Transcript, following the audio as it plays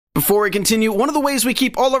Before we continue, one of the ways we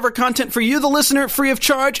keep all of our content for you, the listener, free of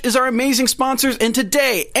charge is our amazing sponsors, and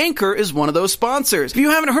today, Anchor is one of those sponsors. If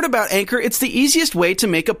you haven't heard about Anchor, it's the easiest way to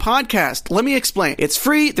make a podcast. Let me explain. It's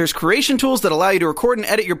free, there's creation tools that allow you to record and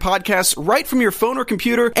edit your podcasts right from your phone or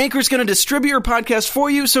computer. Anchor's going to distribute your podcast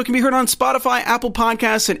for you so it can be heard on Spotify, Apple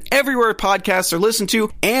Podcasts, and everywhere podcasts are listened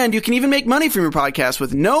to, and you can even make money from your podcast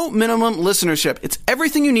with no minimum listenership. It's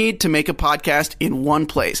everything you need to make a podcast in one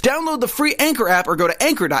place. Download the free Anchor app or go to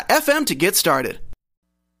anchor.fm to get started.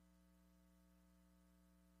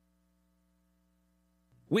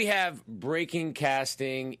 We have breaking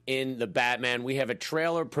casting in The Batman. We have a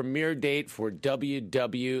trailer premiere date for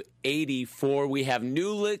WW84. We have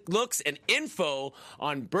new looks and info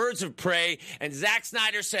on Birds of Prey. And Zack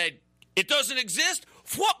Snyder said, it doesn't exist?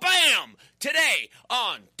 Bam! Today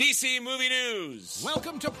on DC Movie News.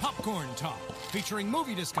 Welcome to Popcorn Talk, featuring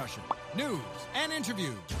movie discussion, news, and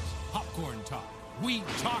interviews. Popcorn Talk. We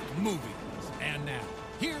talk movies. And now,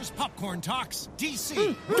 here's Popcorn Talk's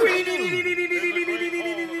DC.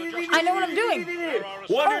 I know what I'm doing.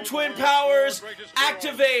 Wonder Twin powers,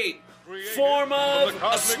 activate. Form of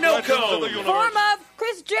a snow cone. Form of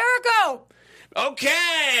Chris Jericho.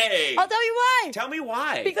 Okay. I'll tell you why. Tell me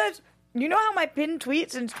why. Because you know how my pinned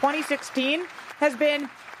tweet since 2016 has been,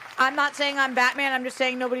 I'm not saying I'm Batman, I'm just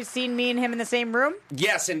saying nobody's seen me and him in the same room?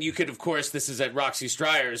 Yes, and you could, of course, this is at Roxy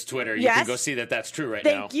Streyer's Twitter. You Yes. can go see that that's true right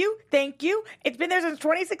now. Thank you. It's been there since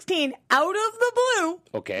 2016, out of the blue.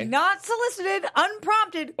 Okay. Not solicited,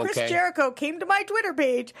 unprompted. Chris Okay. Jericho came to my Twitter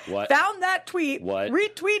page, What? found that tweet, What?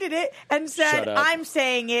 retweeted it, and said, Shut up. I'm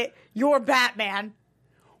saying it, you're Batman.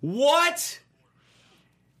 What?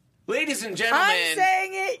 Ladies and gentlemen, I'm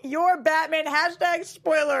saying it, you're Batman. Hashtag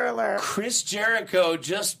spoiler alert. Chris Jericho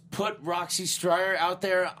just put Roxy Stryer out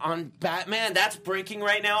there on Batman. That's breaking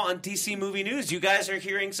right now on DC Movie News. You guys are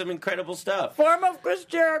hearing some incredible stuff. Form of Chris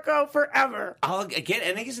Jericho forever. I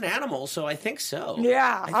think he's an animal, so I think so.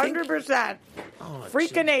 Yeah, I think- 100%. Oh,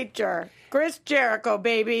 Freak of nature. Chris Jericho,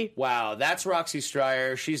 baby. Wow, that's Roxy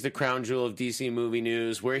Stryer. She's the crown jewel of DC Movie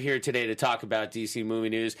News. We're here today to talk about DC Movie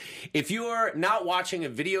News. If you're not watching a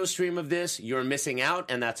video stream of this, you're missing out,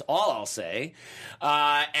 and that's all I'll say.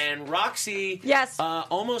 And Roxy Yes.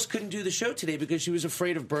 almost couldn't do the show today because she was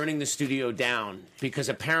afraid of burning the studio down. Because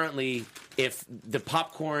apparently, if the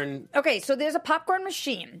popcorn Okay, so there's a popcorn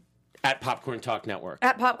machine at Popcorn Talk Network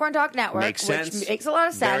at Popcorn Talk Network, makes sense, which makes a lot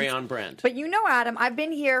of sense. very on brand. But you know, Adam, I've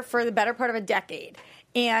been here for the better part of a decade,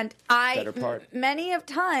 and Better part. many of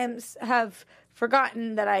times have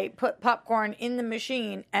forgotten that I put popcorn in the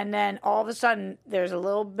machine, and then all of a sudden there's a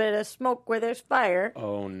little bit of smoke where there's fire.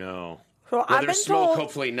 Oh no! So Well, I've there's been smoke. told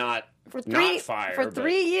Hopefully not. For Not fire. For but-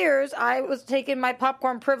 3 years, I was taking my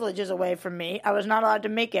popcorn privileges away from me. I was not allowed to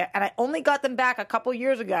make it, and I only got them back a couple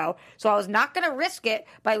years ago. So I was not going to risk it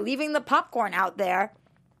by leaving the popcorn out there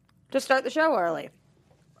to start the show early,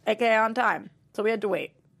 aka on time. So we had to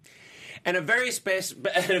wait. And a very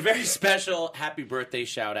special happy birthday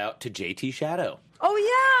shout out to JT Shadow,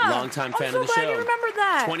 Oh yeah, longtime fan I'm so of the glad show. you remembered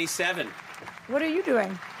that. 27. What are you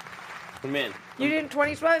doing? Come in. You did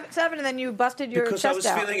 27, and then you busted your Because chest I was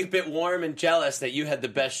out. feeling a bit warm and jealous that you had the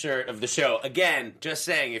best shirt of the show. Again, just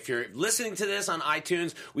saying, if you're listening to this on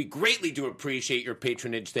iTunes, we greatly do appreciate your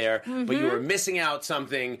patronage there, Mm-hmm. but you are missing out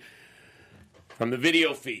something from the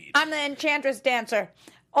video feed. I'm the Enchantress dancer.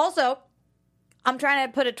 Also, I'm trying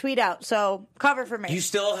to put a tweet out, so cover for me. You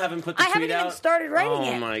still haven't put the I tweet haven't out? even started writing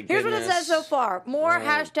it. Oh, my Here's what it goodness. says so far. More Oh,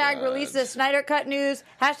 hashtag God. release the Snyder Cut news.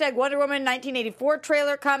 Hashtag Wonder Woman 1984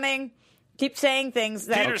 trailer coming. Keep saying things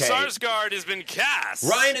that... Peter Okay. Sarsgaard has been cast.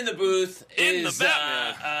 Ryan in the booth In the is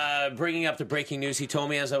Batman. bringing up the breaking news. He told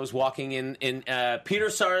me as I was walking in Peter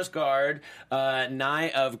Sarsgaard, nigh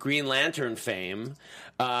of Green Lantern fame,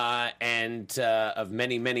 and of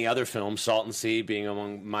many, many other films, Salt and Sea being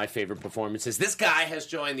among my favorite performances. This guy has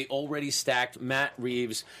joined the already stacked Matt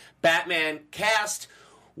Reeves Batman cast.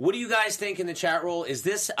 What do you guys think in the chat roll? Is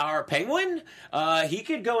this our Penguin? He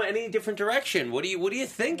could go any different direction. What do you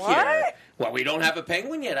think here? What? Well, we don't have a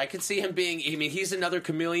Penguin yet. I could see him being. I mean, he's another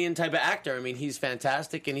chameleon type of actor. I mean, he's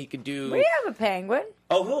fantastic, and he could do. We have a penguin.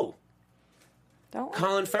 Oh, who? Don't we?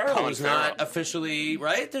 Colin Farrell Colin is not Farrell. officially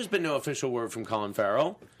right. There's been no official word from Colin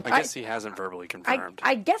Farrell. I guess he hasn't verbally confirmed.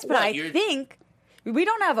 I guess, but What, I you're- think we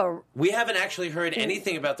don't have a... We haven't actually heard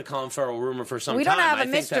anything about the Colin Farrell rumor for some We time. don't have a I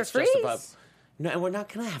think Mr. that's Freeze? justified. No, we're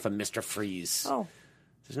not going to have a Mr. Freeze. Oh.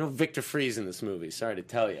 There's no Victor Freeze in this movie. Sorry to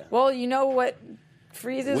tell you. Well, you know what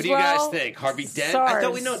freezes What do you guys think? Harvey Dent? I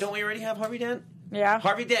thought we know. Don't we already have Harvey Dent? Yeah.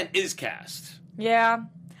 Harvey Dent is cast. Yeah.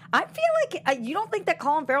 I feel like... you don't think that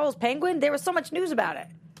Colin Farrell is Penguin? There was so much news about it.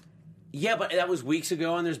 Yeah, but that was weeks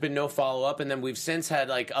ago, and there's been no follow-up, and then we've since had,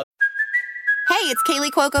 like, it's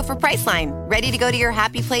Kaylee Cuoco for Priceline. Ready to go to your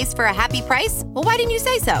happy place for a happy price? Well, why didn't you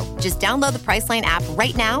say so? Just download the Priceline app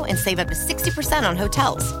right now and save up to 60% on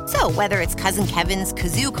hotels. So whether it's Cousin Kevin's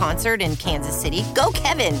Kazoo Concert in Kansas City, go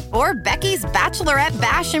Kevin, or Becky's Bachelorette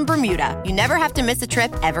Bash in Bermuda, you never have to miss a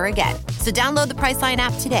trip ever again. So download the Priceline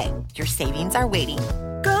app today. Your savings are waiting.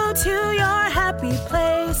 Go to your happy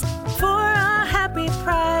place for a happy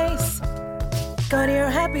price. Go to your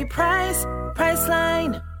happy price,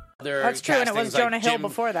 Priceline. That's true, and it was Jonah Hill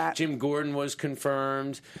before that. Jim Gordon was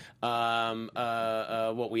confirmed.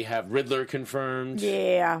 What we have, Riddler confirmed.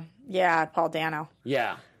 Yeah, Paul Dano.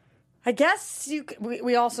 Yeah. I guess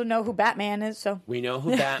we also know who Batman is, so. We know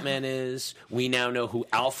who Batman is. We now know who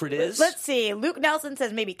Alfred is. Let's see. Luke Nelson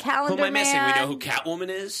says maybe Calendar Who am I missing? Man. We know who Catwoman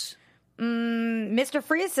is. Mr.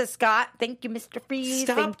 Freeze says Scott. Thank you, Mr. Freeze.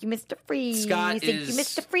 Stop. Thank you, Mr. Freeze. Scott Thank is you,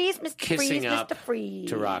 Mr. Freeze. Mr. kissing Freeze. up Mr. Freeze.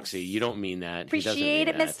 to Roxy. You don't mean that. Appreciate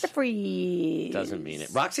it, Mr. Freeze. Doesn't mean it.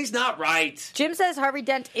 Roxy's not right. Jim says Harvey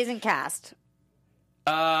Dent isn't cast.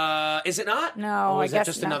 Is it not? No, Or I is guess that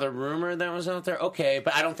just not. another rumor that was out there? Okay,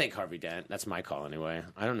 but I don't think Harvey Dent. That's my call anyway.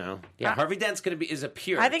 I don't know. Yeah, Harvey Dent's is a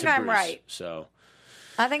peer. I think to I'm Bruce, right. So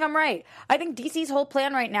I think I'm right. I think DC's whole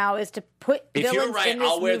plan right now is to put if villains you're right, in this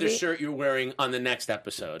I'll wear movie. the shirt you're wearing on the next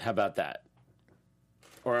episode. How about that?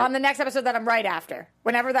 Or On the next episode that I'm right after,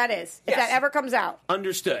 whenever that is, if Yes. that ever comes out.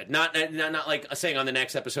 understood. Not like saying on the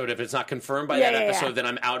next episode if it's not confirmed by Yeah, that yeah, episode, yeah. then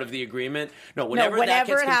I'm out of the agreement. No, No, whenever that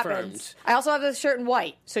gets it confirmed, happens. I also have this shirt in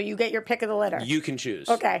white, so you get your pick of the litter. you can choose.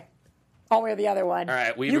 Okay. I'll wear the other one. All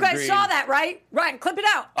right, we've you guys agreed. saw that, right? Ryan, clip it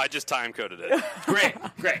out. I just time coded it. Great.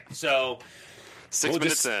 So 6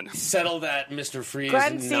 minutes in. Settle that, Mr. Freeze.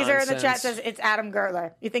 Glenn Caesar in the chat nonsense. says it's Adam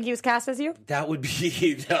Gertler. You think he was cast as you? That would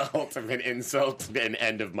be the ultimate insult and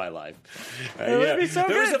end of my life. It would be so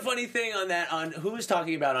There was good. a funny thing on that. On who was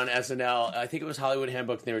talking about on SNL? I think it was Hollywood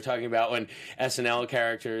Handbook. And they were talking about when SNL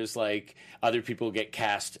characters like other people get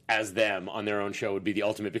cast as them on their own show would be the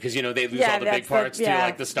ultimate because they lose Yeah, all the big that's parts the- to yeah.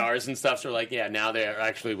 like the stars and stuff. So like now they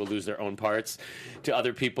actually will lose their own parts to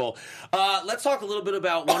other people. Let's talk a little bit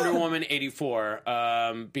about Wonder Woman 84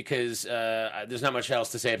 because there's not much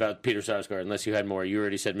else to say about Peter Sarsgaard unless you had more. You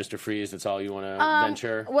already said Mr. Freeze. That's all you want to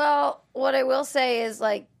venture. Well, what I will say is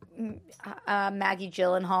like Maggie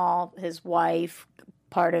Gyllenhaal, his wife,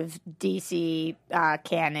 part of DC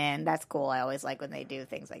canon. That's cool. I always like when they do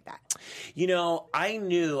things like that. I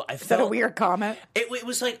Is that a weird comment? It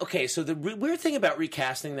was like, okay, so the weird thing about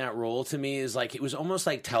recasting that role to me is like it was almost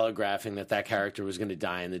like telegraphing that character was going to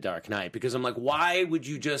die in The Dark Knight because I'm like, why would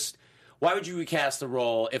you recast the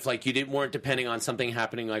role if like you weren't depending on something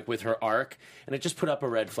happening like with her arc? And it just put up a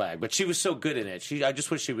red flag. But she was so good in it. I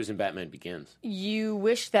just wish she was in Batman Begins. You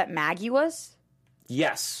wish that Maggie was?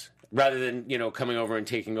 Yes, rather than coming over and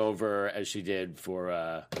taking over as she did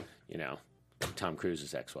for Tom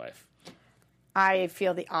Cruise's ex-wife. I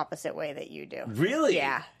feel the opposite way that you do. Really?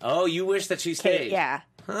 Yeah. Oh, you wish that she stayed? Yeah.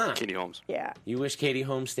 Huh. Katie Holmes. Yeah. You wish Katie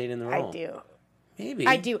Holmes stayed in the role? I do. Maybe.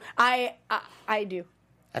 I do. I do.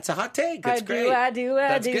 That's a hot take. That's I great. do, I do, I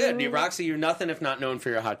That's do. good. Roxy, you're nothing if not known for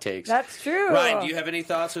your hot takes. That's true. Ryan, do you have any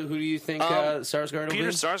thoughts on who do you think Sarsgaard will Peter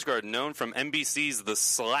be? Sarsgaard, known from NBC's The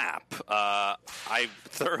Slap. I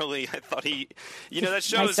thought that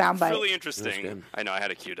show Nice is soundbite. really That's interesting. good. I know, I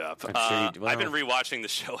had it queued up. I'm sure you do. I've been Wow. rewatching the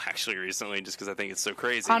show actually recently just because I think it's so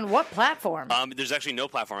crazy. On what platform? There's actually no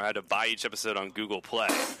platform. I had to buy each episode on Google Play.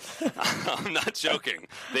 I'm not joking.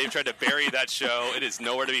 They've tried to bury that show. It is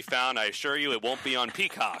nowhere to be found. I assure you it won't be on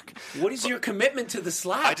Peacock. What is your commitment to the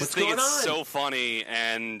slap? I just What's think going it's on? so funny,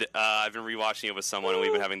 and I've been rewatching it with someone, and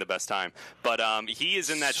we've been having the best time. But he is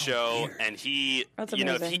in that show, weird. and he, That's if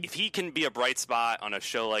amazing. he can be a bright spot on a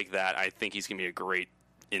show like that, I think he's gonna be a great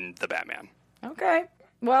in the Batman. Okay.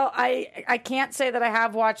 Well, I can't say that I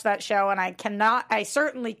have watched that show, and I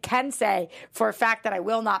certainly can say for a fact that I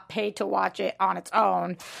will not pay to watch it on its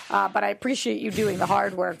own, but I appreciate you doing the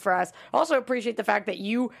hard work for us. Also appreciate the fact that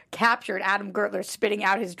you captured Adam Gertler spitting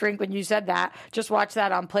out his drink when you said that. Just watch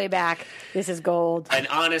that on playback. This is gold. An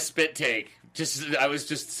honest spit take. I was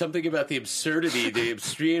just something about the absurdity, the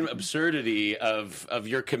extreme absurdity of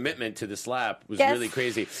your commitment to the slap was Guess- really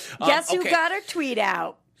crazy. Guess who okay. got her tweet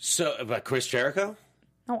out? So about Chris Jericho?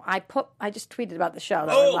 No, I just tweeted about the show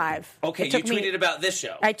that went live. Okay, It you took me- tweeted about this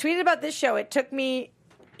show. I tweeted about this show. It took me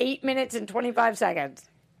 8 minutes and 25 seconds.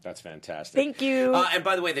 That's fantastic. Thank you. And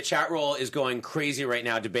by the way, the chat roll is going crazy right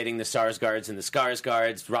now, debating the Sarsgaards and the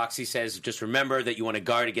Skarsgårds. Roxy says, just remember that you want to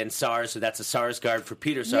guard against SARS, so that's a Sarsgaard for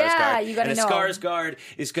Peter Sarsgaard. Yeah, you got to know. And a Skarsgård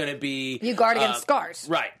is going to be... You guard against scars.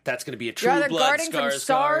 Right. That's going to be a True You're either Blood guarding from Skarsgård.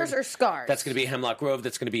 SARS or scars. That's going to be a Hemlock Grove.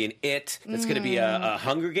 That's going to be an It. That's going to be a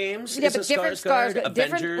Hunger Games. Yeah, is but a different Skarsgård. Skarsgård.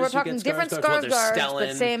 Avengers, We're talking different Well, there's Skarsgårds, Stellan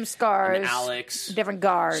but same scars. and Alex. Different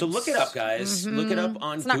guards. So look it up, guys. Look it up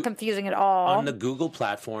on It's not confusing at all. on the Google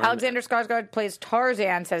platform. Alexander Skarsgård plays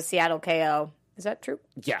Tarzan, says Seattle KO. Is that true?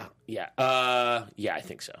 Yeah. I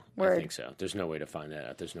think so. Word. I think so. There's no way to find that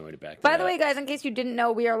out. There's no way to back that By the up. way, guys, in case you didn't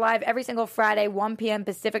know, we are live every single Friday, 1 p.m.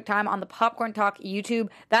 Pacific time on the Popcorn Talk YouTube.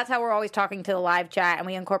 That's how we're always talking to the live chat, and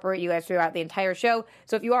we incorporate you guys throughout the entire show.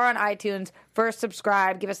 So if you are on iTunes, first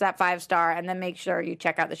subscribe, give us that 5-star, and then make sure you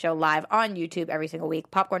check out the show live on YouTube every single week.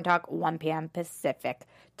 Popcorn Talk, 1 p.m. Pacific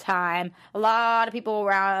time. A lot of people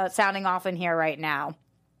sounding off in here right now.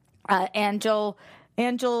 Angel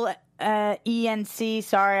ENC,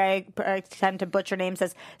 sorry, I tend to butcher names,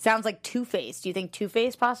 says, sounds like Two-Face. Do you think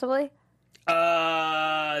Two-Face possibly?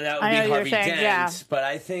 That would I know be you were Harvey saying, Dent, yeah. but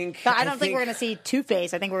I think... But I don't think we're going to see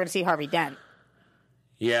Two-Face. I think we're going to see Harvey Dent.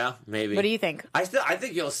 Yeah, maybe. What do you think? I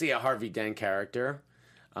think you'll see a Harvey Dent character.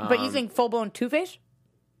 But you think full-blown Two-Face?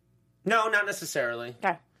 No, not necessarily.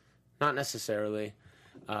 Okay. Not necessarily.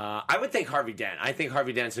 I would think Harvey Dent. I think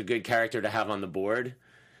Harvey Dent's a good character to have on the board.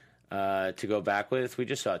 To go back with. We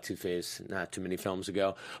just saw Two-Face not too many films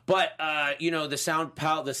ago. But, the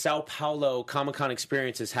Sao Paulo Comic-Con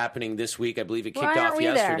experience is happening this week. I believe it kicked off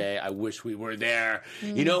yesterday. I wish we were there.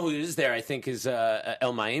 You know who is there, I think, is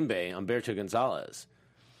El Maimbe, Humberto Gonzalez.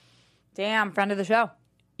 Damn, friend of the show.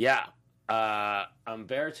 Yeah.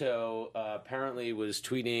 Humberto apparently was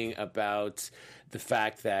tweeting about the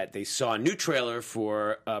fact that they saw a new trailer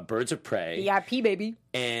for Birds of Prey. VIP, baby.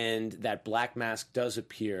 And that Black Mask does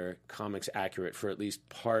appear comics accurate for at least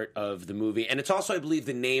part of the movie. And it's also, I believe,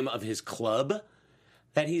 the name of his club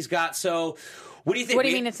that he's got. So, what do you think? What do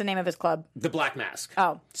you mean it's the name of his club? The Black Mask.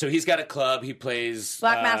 Oh. So he's got a club. He plays...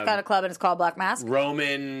 Black Mask got a club and it's called Black Mask?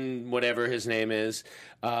 Roman, whatever his name is.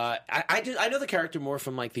 I know the character more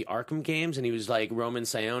from, like, the Arkham games, and he was, like, Roman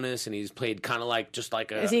Sionis, and he's played kind of like, just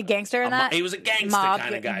like a... Is he a gangster in that? He was a gangster Mob,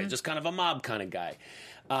 kind of guy. Just kind of a mob kind of guy.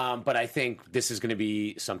 But I think this is going to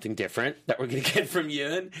be something different that we're going to get from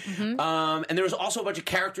Ewan. And there was also a bunch of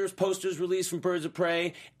characters, posters released from Birds of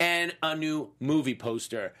Prey, and a new movie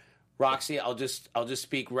poster. Roxy, I'll just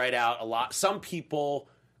speak right out. Some people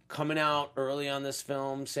coming out early on this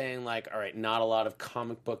film saying, like, all right, not a lot of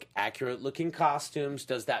comic book accurate looking costumes.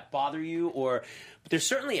 Does that bother you? But there's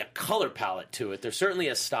certainly a color palette to it. There's certainly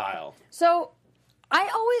a style. So, I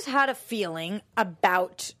always had a feeling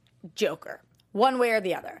about Joker, one way or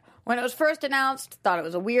the other. When it was first announced, thought it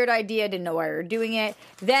was a weird idea, didn't know why we were doing it.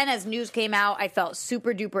 Then as news came out, I felt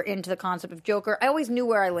super duper into the concept of Joker. I always knew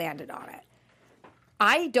where I landed on it.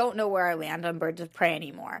 I don't know where I land on Birds of Prey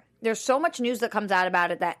anymore. There's so much news that comes out about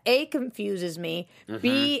it that A, confuses me,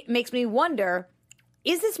 B, makes me wonder,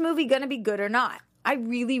 is this movie going to be good or not? I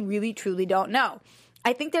really, really, truly don't know.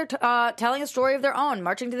 I think they're telling a story of their own,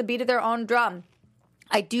 marching to the beat of their own drum.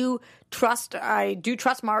 I do trust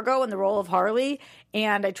Margot in the role of Harley,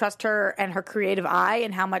 and I trust her and her creative eye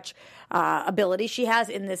and how much ability she has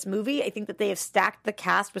in this movie. I think that they have stacked the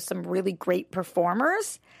cast with some really great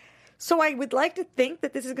performers. So I would like to think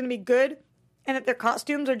that this is going to be good and that their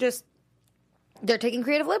costumes are they're taking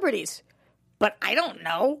creative liberties. But I don't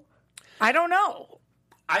know. I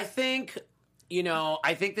think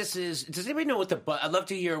this is... Does anybody know what I'd love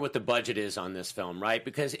to hear what the budget is on this film, right?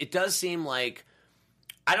 Because it does seem like...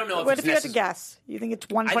 I don't know if what it's if you had to guess? You think it's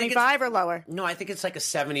 125 or lower? No, I think it's like a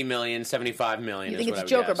 70 million, 75 million. You think is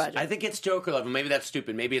it's what I would Joker guess. budget? I think it's Joker level. Maybe that's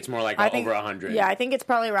stupid. Maybe it's more like over 100. Yeah, I think it's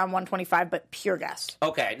probably around 125, but pure guess.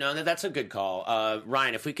 Okay, no, that's a good call.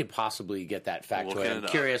 Ryan, if we could possibly get that factoid, I'm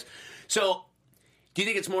curious. So, do you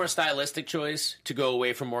think it's more a stylistic choice to go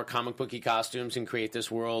away from more comic booky costumes and create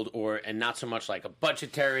this world, and not so much like a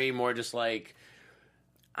budgetary, more just like...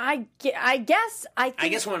 I guess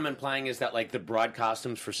what I'm implying is that, like, the broad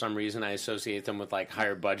costumes, for some reason, I associate them with, like,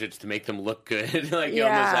 higher budgets to make them look good. You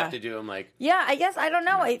almost have to do them, like... Yeah, I guess, I don't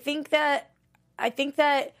know. I think that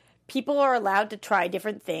people are allowed to try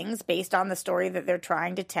different things based on the story that they're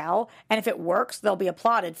trying to tell. And if it works, they'll be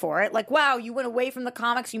applauded for it. Like, wow, you went away from the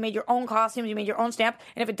comics, you made your own costumes, you made your own stamp.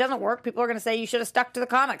 And if it doesn't work, people are going to say you should have stuck to the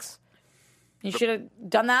comics. You should have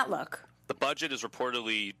done that look. The budget is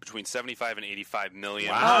reportedly between 75 and 85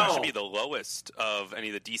 million. Wow. It should be the lowest of any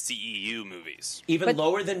of the DCEU movies. Even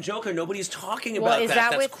lower than Joker. Nobody's talking about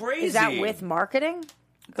that. That's crazy. Is that with marketing?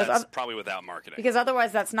 That's probably without marketing. Because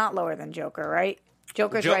otherwise that's not lower than Joker, right?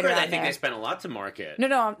 Joker's Joker, right around I think there. they spent a lot to market.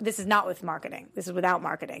 No, this is not with marketing. This is without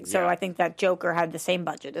marketing. So Yeah. I think that Joker had the same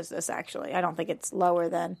budget as this, actually. I don't think it's lower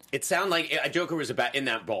than... It sounded like Joker was about in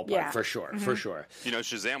that ballpark, Yeah. for sure, Mm-hmm. for sure. You know,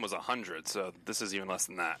 Shazam was 100, so this is even less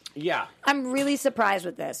than that. Yeah. I'm really surprised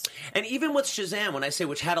with this. And even with Shazam, when I say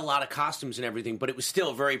which had a lot of costumes and everything, but it was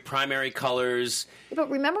still very primary colors. But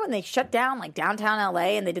remember when they shut down, like, downtown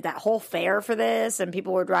L.A., and they did that whole fair for this, and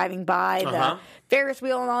people were driving by the Ferris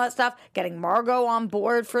wheel and all that stuff, getting Margot on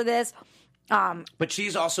board for this. But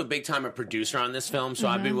she's also big time a producer on this film, so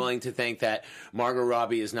I'd be willing to think that Margot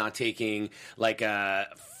Robbie is not taking like a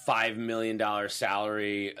 $5 million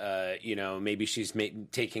salary. Maybe she's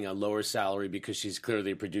taking a lower salary because she's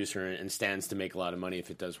clearly a producer and stands to make a lot of money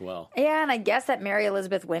if it does well. Yeah, and I guess that Mary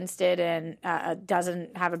Elizabeth Winstead and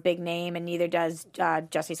doesn't have a big name, and neither does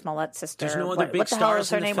Jussie Smollett's sister. There's no other big what the hell stars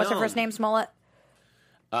is her in the name? What's her film. first name? Smollett.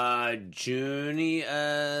 Journey.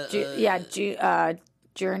 Journey.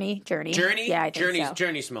 Journey. Yeah, I think so.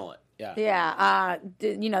 Journey Smollett. Yeah. Yeah,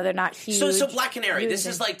 they're not huge. So Black Canary, this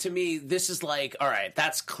huge. is like, to me, this is like, all right,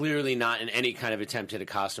 that's clearly not in any kind of attempt at a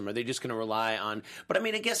costume. Are they just going to rely on, but I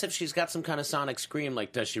mean, I guess if she's got some kind of sonic scream,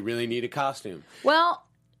 like, does she really need a costume? Well,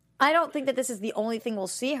 I don't think that this is the only thing we'll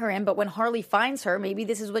see her in, but when Harley finds her, maybe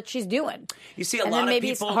this is what she's doing. You see, and lot then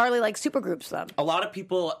maybe of people, Harley like supergroups them. a lot of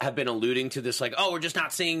people have been alluding to this, like, oh, we're just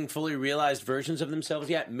not seeing fully realized versions of themselves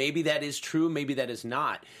yet. Maybe that is true. Maybe that is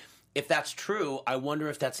not. If that's true, I wonder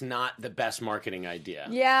if that's not the best marketing idea.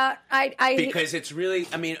 Yeah, I Because it's really,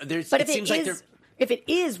 I mean, But it seems like they're. if it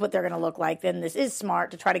is what they're going to look like, then this is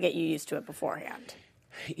smart to try to get you used to it beforehand.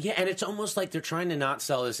 Yeah, and it's almost like they're trying to not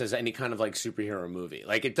sell this as any kind of like superhero movie.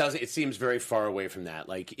 Like it seems very far away from that.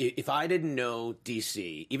 Like if I didn't know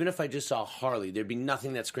DC, even if I just saw Harley, there'd be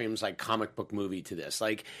nothing that screams like comic book movie to this.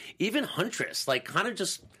 Like even Huntress, like kind of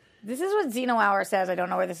just. This is what Zeno Hour says. I don't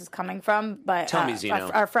know where this is coming from, but Tell me,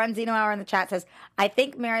 Zeno. Our friend Zeno Hour in the chat says, I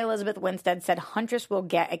think Mary Elizabeth Winstead said Huntress will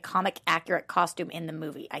get a comic-accurate costume in the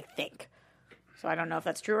movie, I think. So I don't know if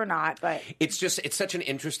that's true or not, but... It's such an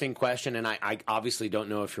interesting question, and I obviously don't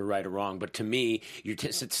know if you're right or wrong, but to me, you're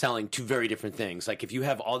selling two very different things. Like, if you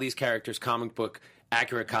have all these characters, comic book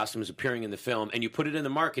accurate costumes appearing in the film, and you put it in the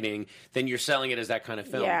marketing, then you're selling it as that kind of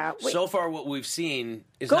film. Yeah, wait. So far, what we've seen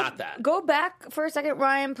is not that. Go back for a second,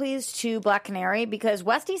 Ryan, please, to Black Canary, because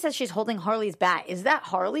Westy says she's holding Harley's bat. Is that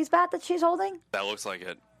Harley's bat that she's holding? That looks like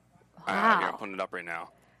it. Wow. Here, I'm putting it up right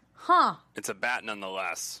now. Huh. It's a bat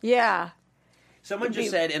nonetheless. Yeah. Someone just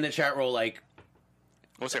said in the chat roll, like,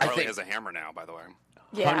 Looks like Harley has a hammer now, by the way.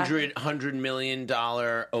 Yeah. $100 million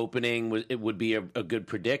opening, it would be a good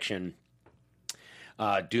prediction.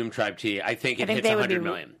 Doom Tribe T. I think it hits $100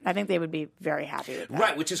 million. I think they would be very happy with that.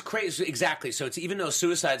 Right, which is crazy. Exactly. So it's even though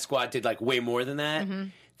Suicide Squad did like way more than that,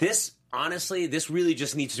 this honestly, this really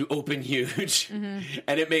just needs to open huge, and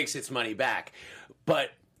it makes its money back.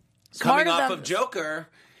 But coming off of Joker,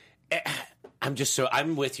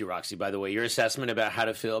 I'm with you, Roxy, by the way. Your assessment about how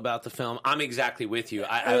to feel about the film, I'm exactly with you.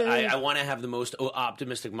 I want to have the most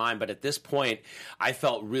optimistic mind, but at this point, I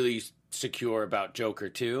felt really secure about Joker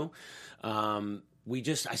too.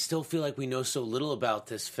 I still feel like we know so little about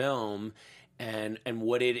this film and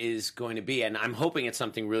what it is going to be. And I'm hoping it's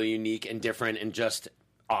something really unique and different and just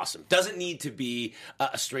awesome. Doesn't need to be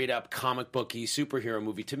a straight up comic booky superhero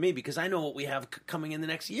movie to me, because I know what we have coming in the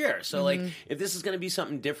next year. So like, if this is going to be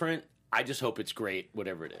something different, I just hope it's great,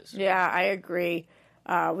 whatever it is. Yeah, I agree.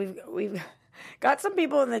 We've got some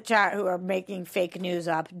people in the chat who are making fake news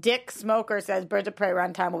up. Dick Smoker says Birds of Prey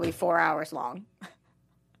runtime will be 4 hours long.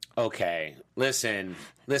 Okay, listen.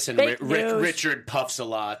 Fake news. Richard puffs a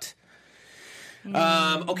lot.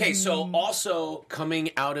 Okay, so also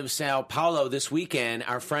coming out of Sao Paulo this weekend,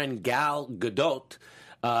 our friend Gal Gadot,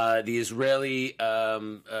 the Israeli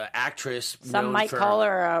actress. Some might call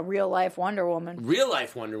her a real-life Wonder Woman.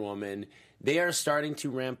 Real-life Wonder Woman. They are starting to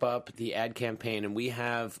ramp up the ad campaign, and we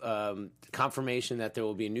have confirmation that there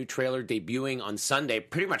will be a new trailer debuting on Sunday,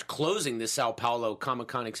 pretty much closing the Sao Paulo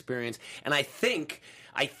Comic-Con experience. And I think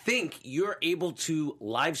you're able to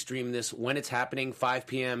live stream this when it's happening, 5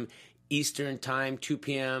 p.m. Eastern time, 2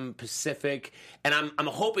 p.m. Pacific. And I'm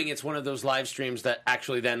hoping it's one of those live streams that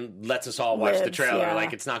actually then lets us all watch the trailer. Yeah.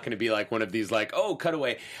 Like, it's not going to be like one of these, like, oh,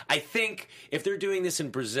 cutaway. I think if they're doing this in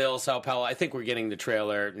Brazil, Sao Paulo, I think we're getting the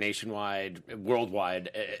trailer nationwide, worldwide,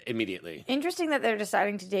 immediately. Interesting that they're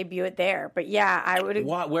deciding to debut it there. But yeah, I would...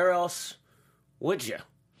 Where else would you?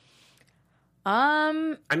 I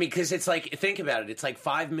mean, because it's like, think about it. It's like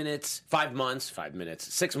 6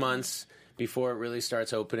 months before it really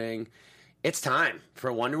starts opening. It's time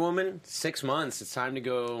for Wonder Woman. 6 months. It's time to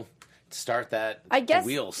go start the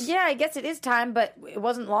wheels. Yeah, I guess it is time, but it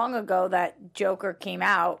wasn't long ago that Joker came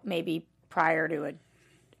out, maybe prior to a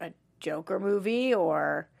Joker movie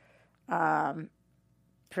or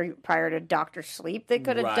prior to Dr. Sleep. They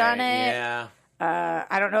could have done it. Yeah.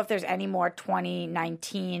 I don't know if there's any more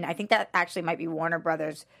 2019. I think that actually might be Warner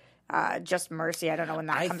Brothers. Just Mercy. I don't know when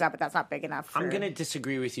that comes out, but that's not big enough. I'm going to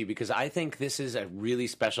disagree with you because I think this is a really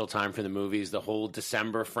special time for the movies. The whole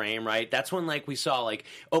December frame, right? That's when, like, we saw, like,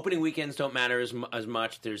 opening weekends don't matter as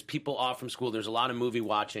much. There's people off from school. There's a lot of movie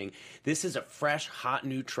watching. This is a fresh, hot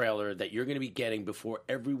new trailer that you're going to be getting before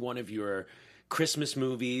every one of your Christmas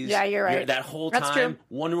movies. Yeah, you're right. That whole That's time, true.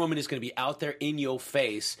 Wonder Woman is going to be out there in your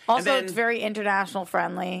face. Also, it's very international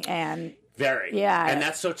friendly and... Very. Yeah. And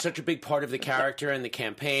that's such a big part of the character and the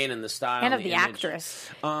campaign and the style. And of the image. actress.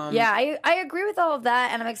 I agree with all of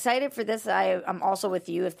that, and I'm excited for this. I'm also with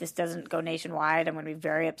you. If this doesn't go nationwide, I'm going to be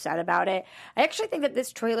very upset about it. I actually think that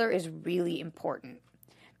this trailer is really important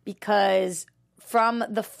because from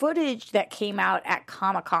the footage that came out at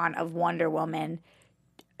Comic-Con of Wonder Woman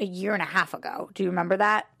a year and a half ago, do you remember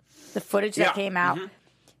that? The footage that came out,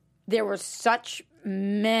 there were such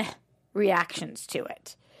meh reactions to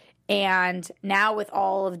it. And now with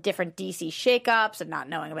all of different DC shakeups and not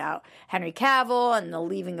knowing about Henry Cavill and the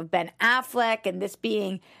leaving of Ben Affleck and this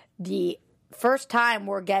being the first time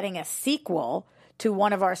we're getting a sequel to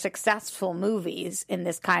one of our successful movies in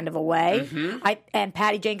this kind of a way. And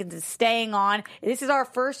Patty Jenkins is staying on. This is our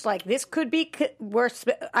first, this could be where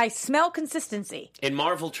I smell consistency. In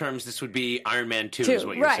Marvel terms, this would be Iron Man 2 is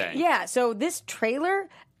what you're saying. Yeah, so this trailer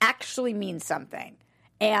actually means something.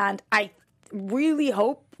 And I really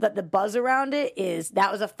hope that the buzz around it is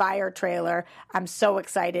that was a fire trailer. I'm so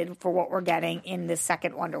excited for what we're getting in this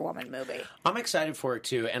second Wonder Woman movie. I'm excited for it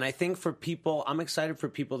too. And I think I'm excited for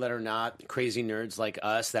people that are not crazy nerds like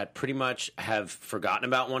us that pretty much have forgotten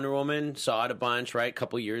about Wonder Woman, saw it a bunch, right, a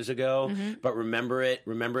couple years ago, but remember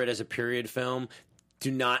it as a period film. Do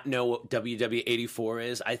not know what WW84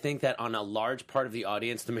 is. I think that on a large part of the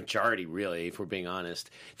audience, the majority really, if we're being honest,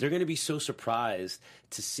 they're going to be so surprised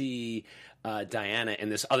to see Diana in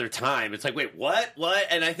this other time. It's like, wait, what?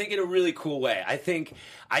 And I think in a really cool way. I think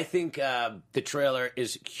the trailer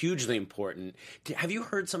is hugely important. Have you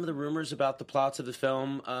heard some of the rumors about the plots of the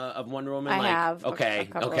film of Wonder Woman? I have. Okay.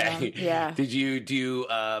 Yeah. Do you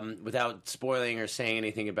without spoiling or saying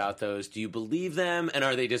anything about those, do you believe them, and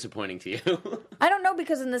are they disappointing to you? I don't know,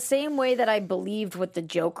 because in the same way that I believed what the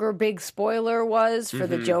Joker big spoiler was for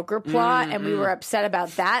the Joker plot, and we were upset about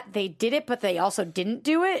that, they did it, but they also didn't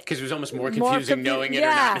do it. Because it was almost more confusing knowing it or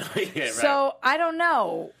not knowing it. Right? So I don't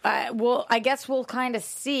know. I guess we'll kind of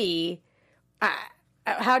see.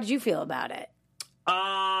 How did you feel about it?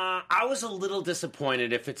 I was a little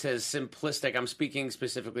disappointed if it's as simplistic. I'm speaking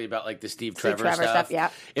specifically about the Steve Trevor stuff.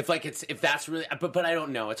 Yeah. If that's really, but I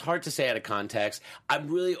don't know. It's hard to say out of context. I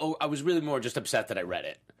was really more just upset that I read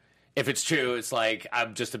it. If it's true, it's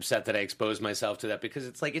I'm just upset that I exposed myself to that, because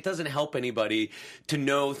it's it doesn't help anybody to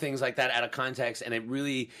know things like that out of context, and it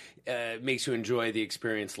really makes you enjoy the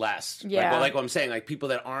experience less. Yeah. Like what I'm saying, people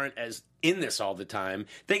that aren't as in this all the time,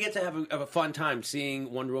 they get to have a fun time seeing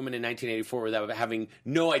Wonder Woman in 1984 without having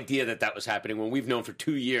no idea that was happening when we've known for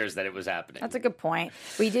 2 years that it was happening. That's a good point.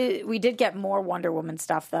 We did get more Wonder Woman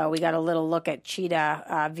stuff, though. We got a little look at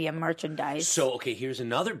Cheetah via merchandise. So, okay, here's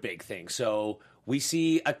another big thing. So we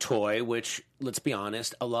see a toy, which, let's be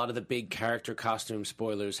honest, a lot of the big character costume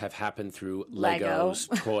spoilers have happened through Legos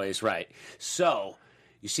toys, right? So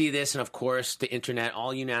you see this, and of course, the internet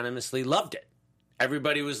all unanimously loved it.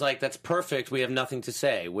 Everybody was like, that's perfect, we have nothing to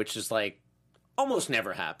say, which is almost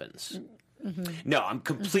never happens. No, I'm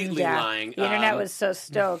completely lying. The internet was so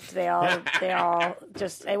stoked. They all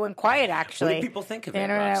it went quiet, actually. What did people think of it, The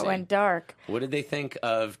internet Roxy? went dark. What did they think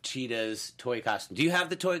of Cheetah's toy costume? Do you have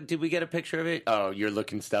the toy? Did we get a picture of it? Oh, you're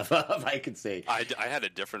looking stuff up. I can see. I had a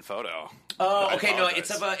different photo. Oh, okay. No,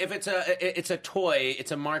 apologize. it's a toy.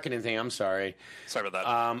 It's a marketing thing. I'm sorry. Sorry about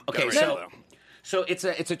that. Okay, Got rid of it, though. So it's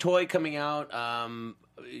a toy coming out.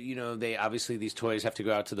 They obviously, these toys have to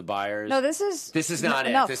go out to the buyers. No, this is not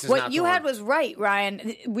it. No, This is what not you the had one. was right,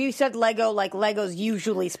 Ryan. We said Lego, Legos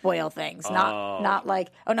usually spoil things. Not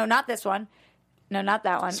not this one. No, not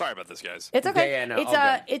that one. Sorry about this, guys. It's okay. Yeah, no,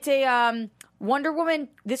 it's a Wonder Woman.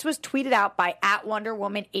 This was tweeted out by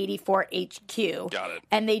 @WonderWoman84HQ. Got it.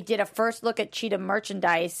 And they did a first look at Cheetah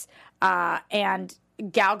merchandise, and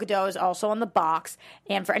Gal Gadot is also on the box.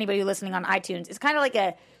 And for anybody listening on iTunes, it's kind of like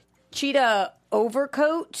a cheetah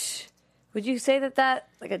overcoat Would you say that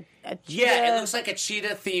like a Yeah, it looks like a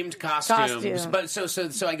cheetah-themed costume. Costume. But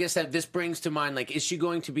so I guess that this brings to mind, like, is she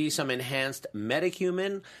going to be some enhanced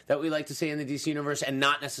metahuman that we like to see in the DC universe and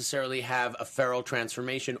not necessarily have a feral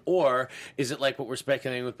transformation? Or is it like what we're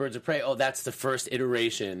speculating with Birds of Prey? Oh, that's the first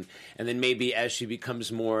iteration, and then maybe as she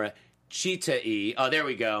becomes more cheetah-y. Oh, there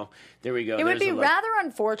we go. It would be rather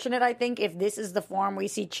unfortunate, I think, if this is the form we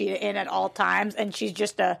see Cheetah in at all times, and she's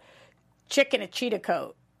just a chick in a cheetah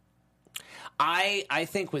coat. I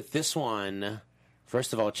think with this one,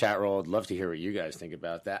 first of all, chat roll, I'd love to hear what you guys think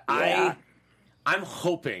about that. Yeah. I'm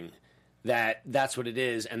hoping that that's what it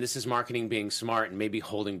is, and this is marketing being smart and maybe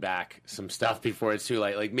holding back some stuff before it's too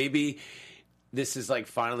late. Like, maybe this is like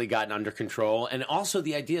finally gotten under control. And also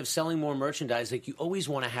the idea of selling more merchandise, like you always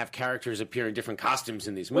want to have characters appear in different costumes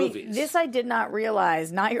in these movies. Wait, this I did not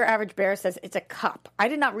realize. Not Your Average Bear says it's a cup. I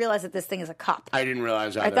did not realize that this thing is a cup. I didn't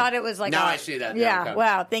realize either. I thought it was like now I see that. Yeah, okay.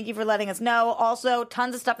 wow. Thank you for letting us know. Also,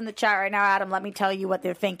 tons of stuff in the chat right now, Adam. Let me tell you what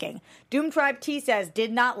they're thinking. Doom Tribe T says,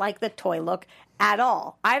 did not like the toy look at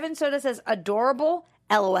all. Ivan Soda says, adorable.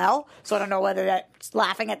 LOL. So I don't know whether that's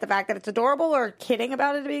laughing at the fact that it's adorable or kidding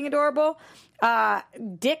about it being adorable.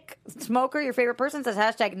 Dick Smoker, your favorite person, says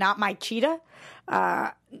hashtag not my cheetah.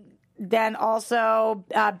 Then also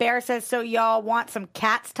Bear says, so y'all want some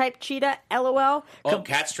Cats type cheetah? LOL. Oh,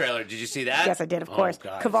 Cats trailer. Did you see that? Yes, I did, of course.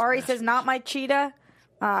 God, Kavari says not my cheetah.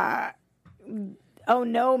 Oh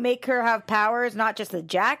no, make her have powers, not just the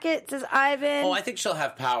jacket, says Ivan. Oh, I think she'll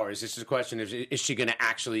have powers. It's just a question of, is she going to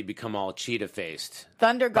actually become all cheetah-faced?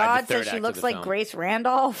 Thunder by the God third says she act looks of the like film? Grace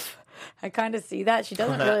Randolph. I kind of see that. She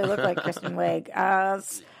doesn't really look like Kristen Wiig.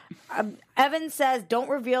 Evan says, don't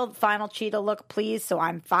reveal the final cheetah look, please, so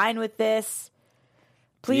I'm fine with this.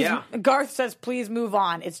 Please. Yeah. Garth says, please move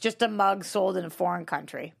on. It's just a mug sold in a foreign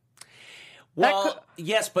country. Well,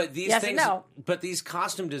 yes, but these Yes and things, no. but these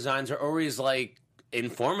costume designs are always like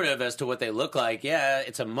informative as to what they look like. Yeah,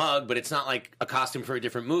 it's a mug, but it's not like a costume for a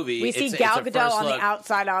different movie. We see It's Gal a Gadot first on look. the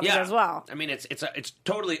outside of it as well. I mean, it's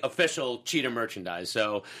totally official cheetah merchandise.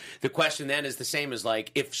 So the question then is the same as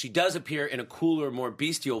like, if she does appear in a cooler, more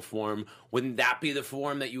bestial form, wouldn't that be the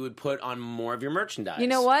form that you would put on more of your merchandise? You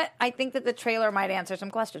know what? I think that the trailer might answer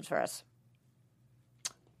some questions for us.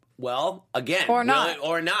 Well, again, Or will not. it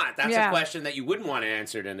or not? That's Yeah. a question that you wouldn't want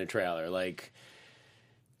answered in a trailer, like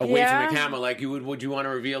away Yeah. from the camera. Like would you want to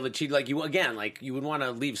reveal the cheat? Like you would want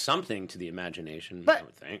to leave something to the imagination. But- I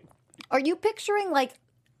would think. Are you picturing like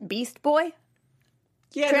Beast Boy?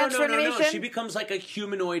 Yeah, no. transformation? She becomes like a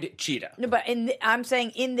humanoid cheetah. No, but I'm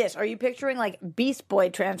saying in this, are you picturing like Beast Boy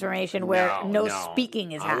transformation where no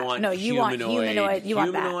speaking is happening? No, you want humanoid. You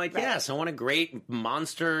want that. Humanoid, yes. I want a great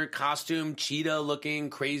monster costume, cheetah-looking,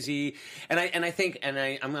 crazy. And I'm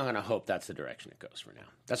going to hope that's the direction it goes for now.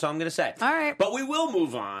 That's all I'm going to say. All right. But we will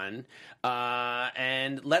move on.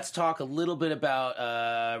 And let's talk a little bit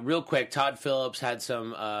about, real quick, Todd Phillips had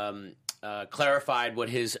some... clarified what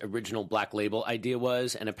his original Black Label idea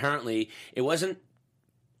was, and apparently it wasn't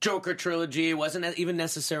Joker trilogy. It wasn't even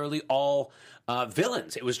necessarily all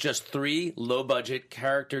villains. It was just 3 low-budget,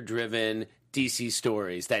 character-driven DC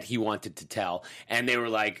stories that he wanted to tell, and they were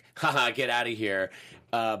like, haha, get out of here.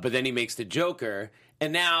 But then he makes the Joker,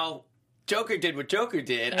 and now Joker did what Joker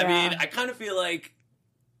did. Yeah. I mean, I kind of feel like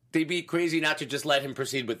they'd be crazy not to just let him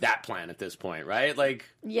proceed with that plan at this point, right? Like,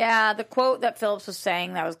 Yeah, the quote that Phillips was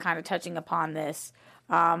saying that was kind of touching upon this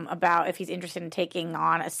about if he's interested in taking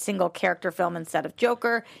on a single character film instead of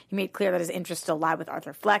Joker. He made clear that his interests still lie with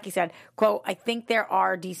Arthur Fleck. He said, quote, I think there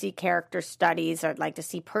are DC character studies I'd like to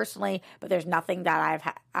see personally, but there's nothing that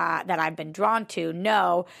I've been drawn to.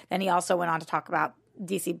 No. Then he also went on to talk about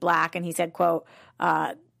DC Black, and he said, quote,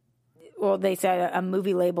 they said a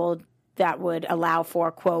movie labeled that would allow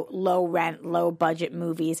for, quote, low rent, low budget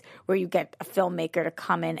movies where you get a filmmaker to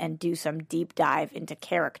come in and do some deep dive into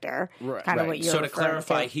character. Kind of what you're So to referring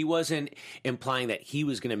clarify, to. he wasn't implying that he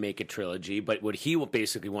was going to make a trilogy, but what he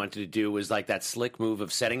basically wanted to do was like that slick move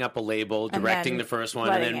of setting up a label, And directing then the first one,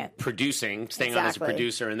 and letting then it. producing, staying on as a Exactly.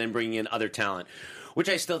 producer, and then bringing in other talent, which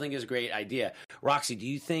I still think is a great idea. Roxy, do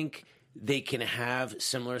you think they can have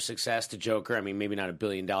similar success to Joker? I mean, maybe not $1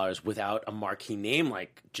 billion without a marquee name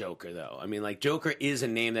like Joker, though. I mean, like, Joker is a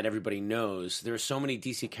name that everybody knows. There are so many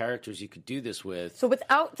DC characters you could do this with. So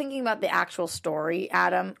without thinking about the actual story,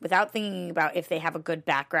 Adam, without thinking about if they have a good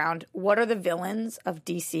background, what are the villains of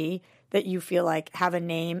DC that you feel like have a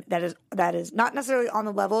name that is not necessarily on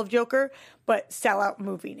the level of Joker, but sellout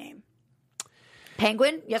movie name?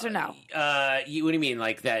 Penguin? Yes or no? What do you mean,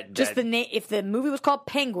 like that? Just the name. If the movie was called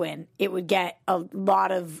Penguin, it would get a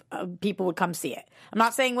lot of people would come see it. I'm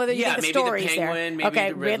not saying whether you think the maybe the story is there. Penguin, maybe Okay,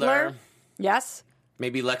 the Riddler. Yes.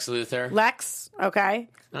 Maybe Lex Luthor. Lex, okay.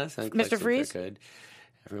 I think Mr. Lex Luthor Freeze? could.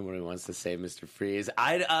 Everybody wants to say Mr. Freeze.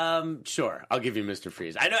 Sure, I'll give you Mr.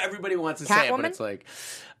 Freeze. I know everybody wants to say it, but Catwoman? it's like,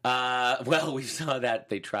 well, we saw that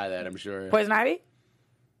they try that. I'm sure. Poison Ivy?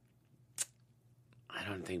 I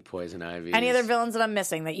don't think Poison Ivy. Any other villains that I'm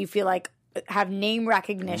missing that you feel like have name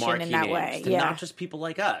recognition marquee in that names, way? to not just people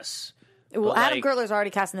like us. Well, but Adam like- Gertler's already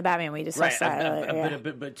cast in the Batman. We discussed that earlier.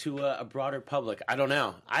 But to a broader public, I don't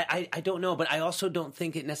know. I don't know, but I also don't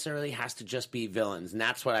think it necessarily has to just be villains, and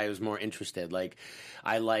that's what I was more interested. Like,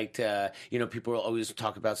 I liked, people always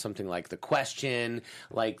talk about something like The Question.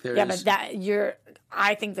 Like, there's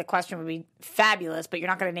I think The Question would be fabulous, but you're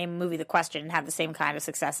not going to name a movie The Question and have the same kind of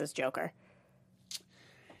success as Joker.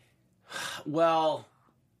 Well,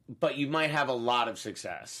 but you might have a lot of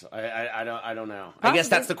success. I don't know. I guess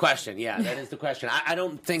that's the question. Yeah, that is the question. I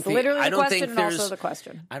don't think Literally I the don't question think and there's also the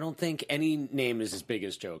question. I don't think any name is as big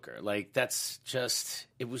as Joker. Like, that's just,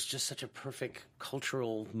 it was just such a perfect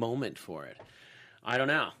cultural moment for it. I don't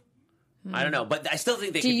know. I don't know, but I still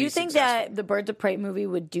think they could be Do you think successful. that the Birds of Prey movie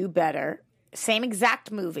would do better, same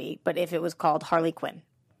exact movie, but if it was called Harley Quinn?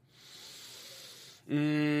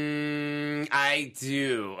 I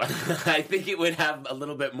do. I think it would have a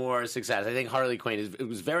little bit more success. I think Harley Quinn it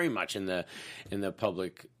was very much in the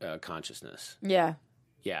public consciousness. Yeah.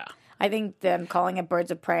 Yeah. I think them calling it Birds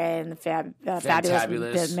of Prey and the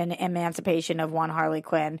fabulous emancipation of one Harley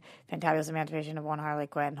Quinn, fantabulous emancipation of one Harley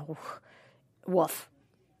Quinn. Woof.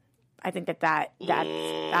 I think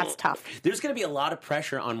that's tough. There's going to be a lot of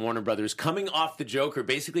pressure on Warner Brothers coming off the Joker,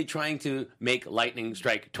 basically trying to make lightning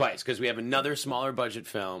strike twice because we have another smaller budget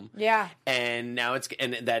film. Yeah. And now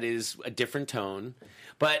that is a different tone.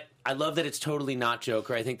 But I love that it's totally not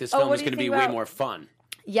Joker. I think this film is going to be way more fun.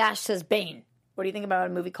 Yash says Bane. What do you think about a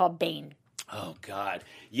movie called Bane? Oh, God.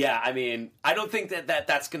 Yeah, I mean, I don't think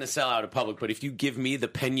that's going to sell out in public, but if you give me the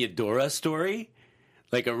Peña story,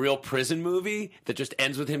 like a real prison movie that just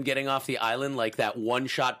ends with him getting off the island, like that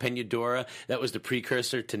one-shot Peña that was the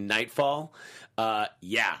precursor to Nightfall,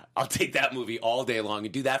 yeah, I'll take that movie all day long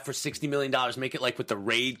and do that for $60 million. Make it like with the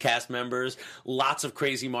Raid cast members, lots of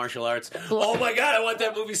crazy martial arts. Oh, my God, I want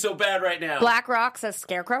that movie so bad right now. Black Rock says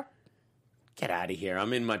Scarecrow. Get out of here.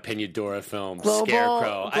 I'm in my Peña film, Global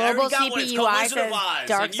Scarecrow. I already got one. It's called CPUI Wizard of says Oz,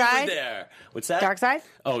 Dark and you Side? were there. What's that? Dark Side?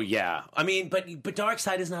 Oh, yeah. I mean, but Dark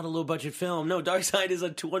Side is not a low-budget film. No, Dark Side is a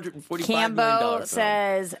 $245 million Cambo film.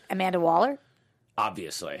 says Amanda Waller.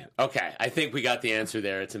 Obviously. Okay, I think we got the answer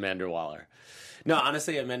there. It's Amanda Waller. No,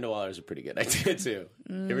 honestly, Amanda Waller is a pretty good idea, too.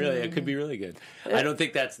 It could be really good. I don't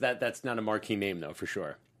think that's not a marquee name, though, for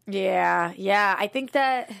sure. Yeah. I think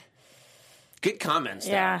that... Good comments.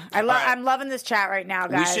 Yeah, All right. I'm loving this chat right now,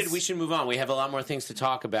 guys. We should move on. We have a lot more things to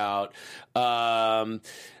talk about. Move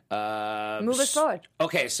us forward.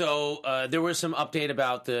 Okay, so there was some update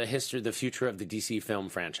about the future of the DC film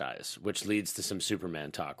franchise, which leads to some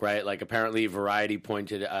Superman talk, right? Like, apparently Variety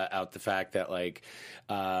pointed out the fact that, like,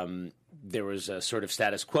 there was a sort of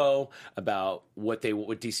status quo about what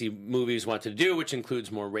DC movies want to do, which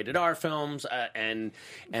includes more rated R films,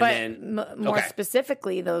 more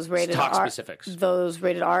specifically, those rated R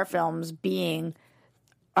films being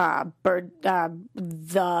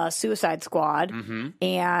the Suicide Squad,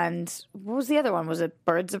 and what was the other one? Was it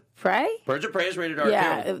Birds of Prey? Birds of Prey is rated R.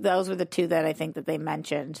 Yeah, those were the two that I think that they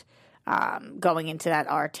mentioned going into that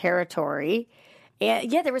R territory.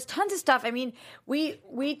 And yeah, there was tons of stuff. I mean,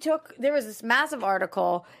 there was this massive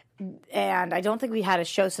article, and I don't think we had a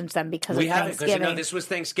show since then because of Thanksgiving. Because this was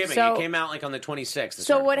Thanksgiving. So, it came out like on the 26th.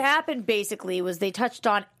 So what happened basically was they touched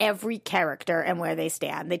on every character and where they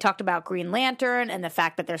stand. They talked about Green Lantern and the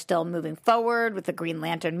fact that they're still moving forward with the Green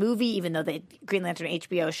Lantern movie, even though the Green Lantern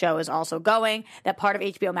HBO show is also going. That part of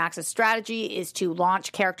HBO Max's strategy is to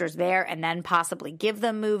launch characters there and then possibly give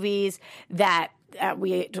them movies. That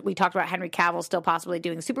we talked about Henry Cavill still possibly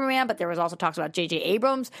doing Superman, but there was also talks about J.J.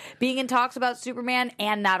 Abrams being in talks about Superman,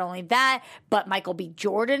 and not only that, but Michael B.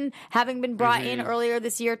 Jordan having been brought in earlier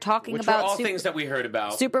this year talking which about were all things that we heard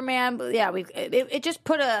about. Superman. Yeah, it just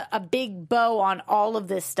put a big bow on all of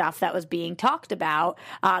this stuff that was being talked about.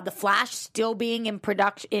 The Flash still being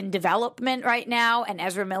in development right now, and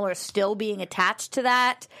Ezra Miller still being attached to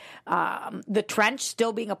that. The Trench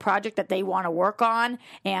still being a project that they want to work on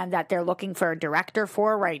and that they're looking for a director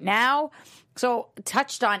for right now. So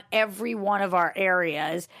touched on every one of our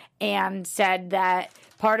areas and said that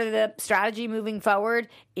part of the strategy moving forward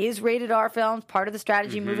is rated R films. Part of the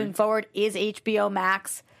strategy moving forward is HBO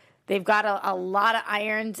Max. They've got a lot of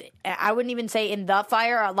irons. I wouldn't even say in the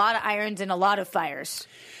fire, a lot of irons in a lot of fires.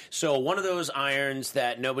 So one of those irons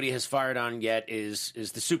that nobody has fired on yet is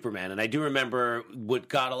the Superman, and I do remember what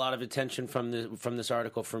got a lot of attention from this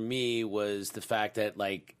article for me was the fact that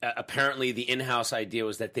apparently the in-house idea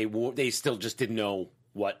was that they still just didn't know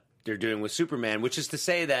what they're doing with Superman, which is to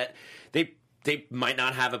say that they might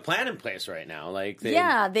not have a plan in place right now.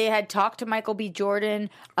 They had talked to Michael B. Jordan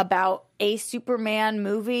about a Superman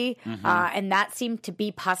movie, and that seemed to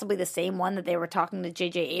be possibly the same one that they were talking to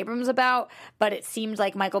J.J. Abrams about, but it seems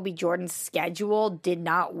like Michael B. Jordan's schedule did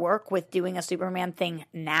not work with doing a Superman thing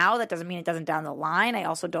now. That doesn't mean it doesn't down the line. I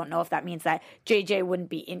also don't know if that means that J.J. wouldn't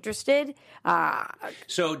be interested.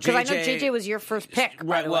 So because I know J.J. was your first pick,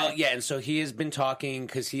 right? Well, yeah, and so he has been talking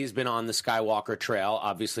because he has been on the Skywalker trail,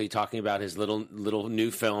 obviously talking about his little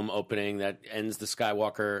new film opening that ends the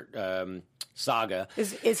Skywalker saga.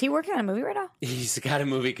 Is he working on a movie right now? He's got a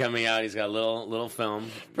movie coming out. He's got a little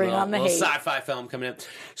film. Bring on the hate. Sci-fi film coming in.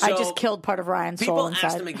 So I just killed part of Ryan's soul inside. People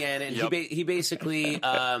asked him again, and he basically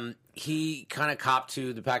he kind of copped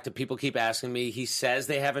to the fact that people keep asking me. He says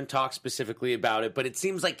they haven't talked specifically about it, but it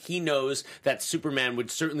seems like he knows that Superman would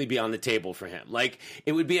certainly be on the table for him.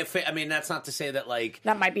 It would be that's not to say that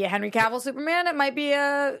that might be a Henry Cavill Superman. It might be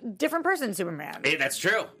a different person Superman. That's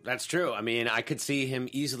true. That's true. I mean, I could see him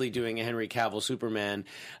easily doing a Henry Cavill Superman,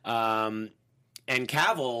 and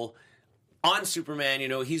Cavill on Superman.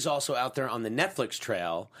 He's also out there on the Netflix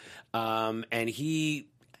trail, and his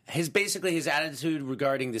attitude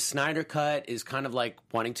regarding the Snyder Cut is kind of like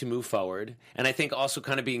wanting to move forward, and I think also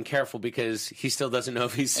kind of being careful because he still doesn't know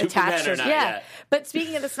if he's Superman or not yet. But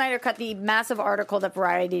speaking of the Snyder Cut, the massive article that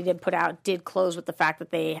Variety did put out did close with the fact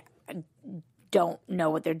that they don't know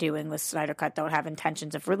what they're doing with Snyder Cut, don't have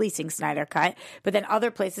intentions of releasing Snyder Cut. But then other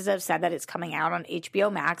places have said that it's coming out on HBO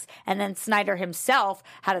Max. And then Snyder himself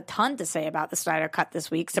had a ton to say about the Snyder Cut this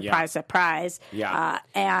week. Surprise, surprise. Yeah.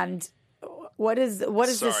 And what is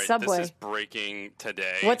this Subway? This is breaking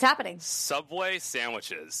today. What's happening? Subway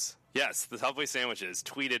sandwiches. Yes, the Subway sandwiches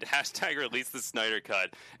tweeted #release the Snyder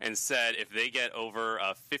Cut and said if they get over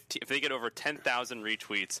 10,000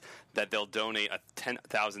 retweets that they'll donate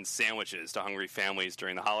 10,000 sandwiches to hungry families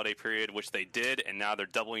during the holiday period, which they did, and now they're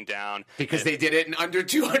doubling down because they did it in under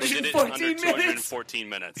 214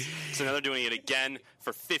 minutes. So now they're doing it again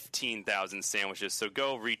for 15,000 sandwiches. So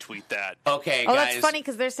go retweet that. Okay, guys. Oh, guys. that's funny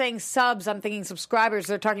because they're saying subs. I'm thinking subscribers.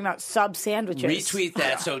 They're talking about sub sandwiches. Retweet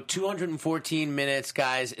that. So 214 minutes,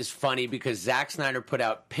 guys, is funny because Zack Snyder put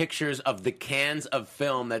out pictures of the cans of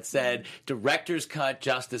film that said Director's Cut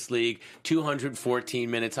Justice League, 214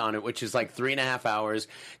 minutes on it, which is like 3.5 hours.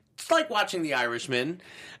 It's like watching The Irishman.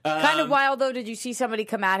 Kind of wild, though. Did you see somebody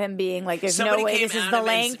come at him being like, there's no way this is the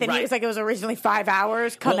length? And he was like, it was originally 5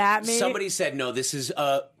 hours. Come at me. Somebody said, no, this is...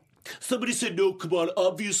 Somebody said, no, come on,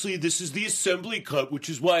 obviously this is the assembly cut, which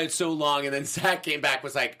is why it's so long. And then Zach came back,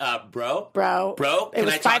 was like, bro? It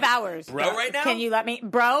was 5 hours. Bro, right now? Can you let me...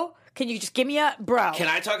 Bro? Can you just give me a... Bro? Can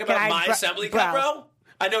I talk about my assembly cut, bro?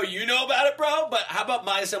 I know you know about it, bro, but how about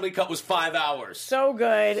my assembly cut was 5 hours? So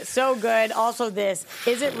good. So good. Also this,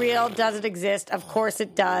 is it real? Does it exist? Of course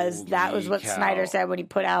it does. Holy that was what cow. Snyder said when he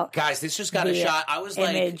put out Guys, this just got a shot. I was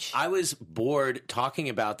image. I was bored talking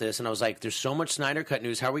about this, and I was like, there's so much Snyder Cut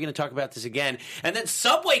news. How are we going to talk about this again? And then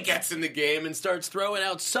Subway gets in the game and starts throwing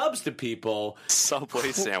out subs to people.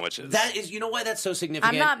 Subway sandwiches. That is, you know why that's so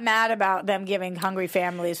significant? I'm not mad about them giving hungry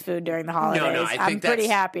families food during the holidays. No, I'm pretty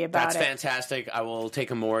happy about it. That's fantastic. I will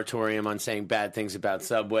take a moratorium on saying bad things about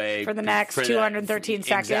Subway for the next 213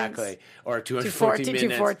 seconds. Exactly. Or 214 minutes.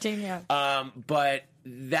 214, yeah. But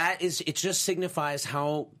that is, it just signifies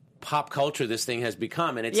how pop culture this thing has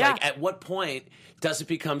become. And it's like, at what point does it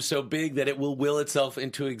become so big that it will itself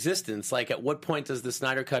into existence? Like, at what point does the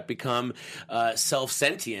Snyder Cut become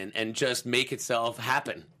self-sentient and just make itself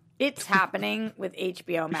happen? It's happening with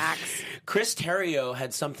HBO Max. Chris Terrio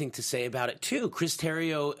had something to say about it, too. Chris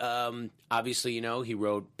Terrio, obviously, he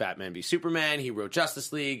wrote Batman v Superman. He wrote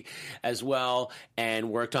Justice League as well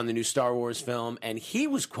and worked on the new Star Wars film. And he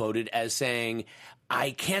was quoted as saying,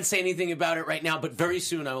 I can't say anything about it right now, but very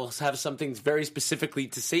soon I will have something very specifically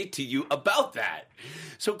to say to you about that.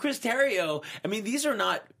 So Chris Terrio, I mean, these are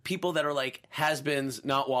not people that are like has-beens,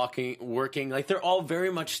 not working. Like, they're all very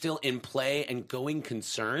much still in play and going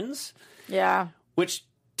concerns. Yeah. Which,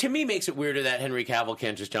 to me, makes it weirder that Henry Cavill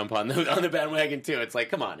can't just jump on the bandwagon, too. It's like,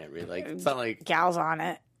 come on, Henry. Like, it's not like... Gal's on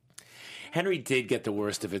it. Henry did get the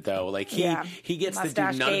worst of it, though. Like, he gets to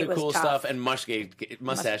do none of the cool stuff, and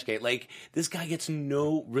Mustache Gate. Like, this guy gets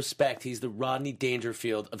no respect. He's the Rodney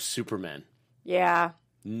Dangerfield of Superman. Yeah.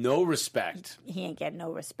 No respect. He ain't getting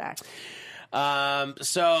no respect.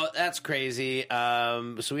 So that's crazy.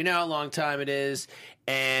 So we know how long time it is.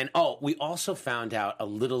 And, we also found out a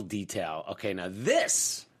little detail. Okay, now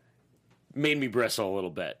this made me bristle a little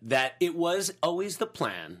bit. That it was always the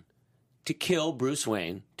plan to kill Bruce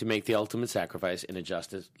Wayne to make the ultimate sacrifice in a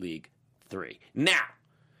Justice League 3. Now,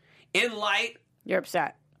 in light... You're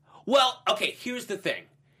upset. Well, okay, here's the thing.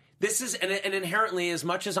 This is, and inherently, as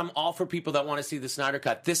much as I'm all for people that want to see the Snyder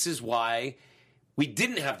Cut, this is why we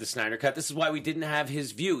didn't have the Snyder Cut. This is why we didn't have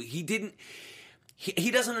his view. He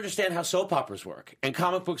doesn't understand how soap operas work, and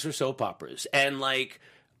comic books are soap operas. And, like,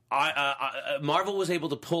 Marvel was able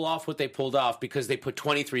to pull off what they pulled off because they put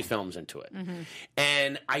 23 films into it. Mm-hmm.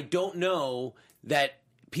 And I don't know that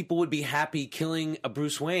people would be happy killing a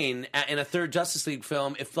Bruce Wayne in a third Justice League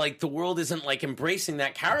film if, like, the world isn't, like, embracing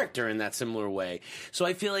that character in that similar way. So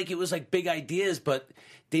I feel like it was, like, big ideas, but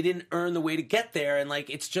they didn't earn the way to get there. And, like,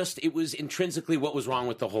 it was intrinsically what was wrong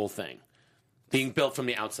with the whole thing. Being built from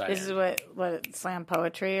the outside. This is what slam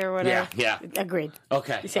poetry or whatever? Yeah. Agreed.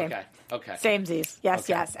 Okay. Same. Okay. Samesies. Yes,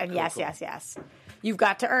 okay. yes, and cool, yes, cool. yes. You've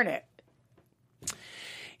got to earn it.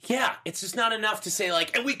 Yeah, it's just not enough to say,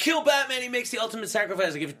 like, and we kill Batman, he makes the ultimate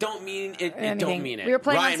sacrifice. Like, if it don't mean it, it don't mean it. We were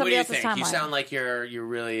playing Ryan, on somebody what do you else's think? timeline. You sound like you're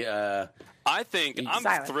really... I think I'm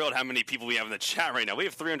silent. thrilled how many people we have in the chat right now. We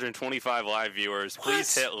have 325 live viewers.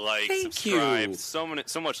 Please hit like, Thank subscribe. you. So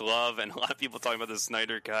much love, and a lot of people talking about the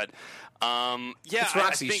Snyder Cut. It's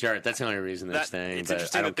Roxy's shirt. That's the only reason they're staying. It's but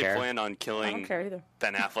interesting I don't that care. they planned on I killing don't care either.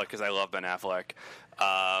 Ben Affleck because I love Ben Affleck.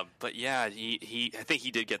 But yeah, I think he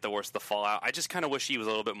did get the worst of the fallout. I just kind of wish he was a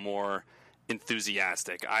little bit more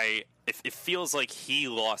enthusiastic. It feels like he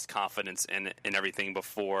lost confidence in everything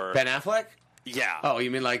before. Ben Affleck? Yeah. Oh,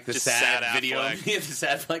 you mean like the Just sad sad video, Affleck. the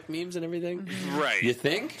sad Affleck memes and everything? Right. You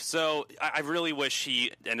think? So I really wish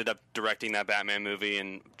he ended up directing that Batman movie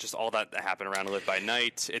and just all that happened around Live by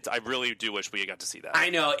Night. I really do wish we got to see that.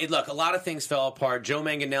 I know. Look, a lot of things fell apart. Joe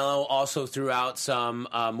Manganiello also threw out some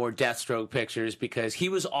more Deathstroke pictures because he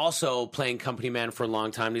was also playing company man for a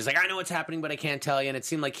long time. He's like, I know what's happening, but I can't tell you. And it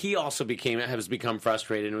seemed like he also has become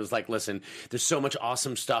frustrated and was like, listen, there's so much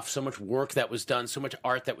awesome stuff, so much work that was done, so much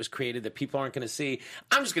art that was created that people aren't going to see.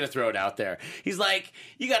 I'm just going to throw it out there. He's like,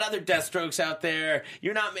 you got other Deathstrokes out there.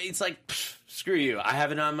 You're not. It's like, pff, screw you. I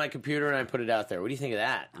have it on my computer and I put it out there. What do you think of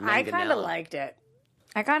that? I kind of liked it.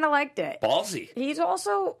 Ballsy. He's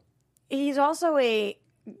also a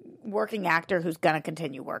working actor who's going to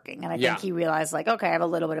continue working. And I think he realized, like, okay, I have a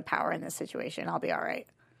little bit of power in this situation. I'll be all right.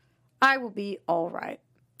 I will be all right.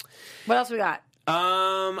 What else we got?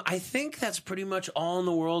 I think that's pretty much all in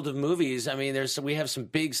the world of movies. I mean, we have some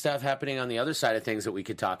big stuff happening on the other side of things that we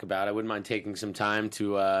could talk about. I wouldn't mind taking some time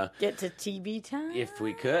to get to TV time. If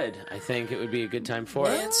we could, I think it would be a good time for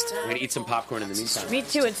it. I'm gonna eat some popcorn in the meantime. Me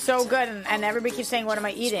too. It's so good, and everybody keeps saying, "What am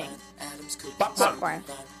I eating?" Popcorn.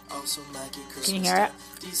 Can you hear it?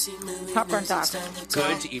 Popcorn talk.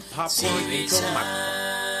 Good to eat popcorn.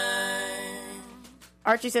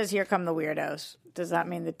 Archie says, "Here come the weirdos." Does that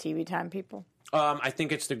mean the TV time people? I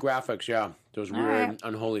think it's the graphics, yeah. Those weird,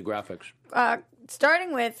 unholy graphics.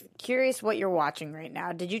 Starting with, curious what you're watching right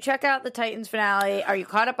now. Did you check out the Titans finale? Are you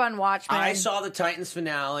caught up on Watchmen? I saw the Titans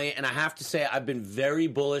finale, and I have to say I've been very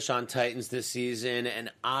bullish on Titans this season, and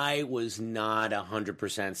I was not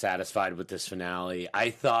 100% satisfied with this finale. I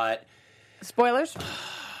thought... Spoilers?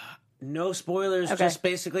 No spoilers, okay. Just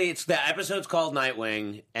basically, the episode's called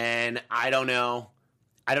Nightwing, and I don't know.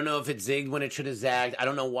 I don't know if it zigged when it should have zagged. I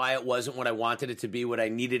don't know why it wasn't what I wanted it to be, what I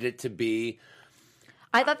needed it to be.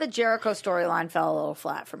 I thought the Jericho storyline fell a little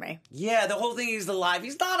flat for me. Yeah, the whole thing, he's alive.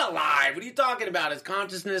 He's not alive. What are you talking about? His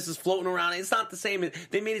consciousness is floating around. It's not the same.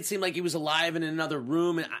 They made it seem like he was alive in another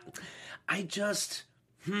room. And I just,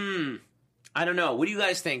 I don't know. What do you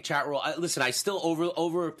guys think, chat roll? Listen, I still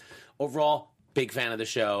overall, big fan of the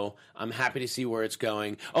show. I'm happy to see where it's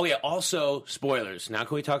going. Oh, yeah, also, spoilers. Now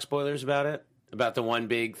can we talk spoilers about it? About the one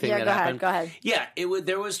big thing that happened? Go ahead. Yeah,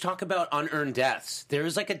 there was talk about unearned deaths. There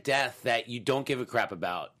is like a death that you don't give a crap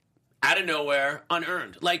about. Out of nowhere,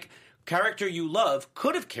 unearned. Like, character you love,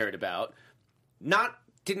 could have cared about,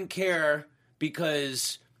 didn't care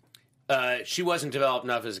because she wasn't developed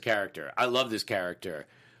enough as a character. I love this character.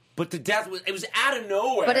 But the death was out of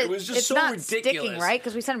nowhere. But it was just so ridiculous. It's not sticking, right?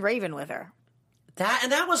 Because we sent Raven with her.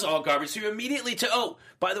 That was all garbage. So you immediately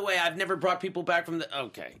by the way, I've never brought people back from the...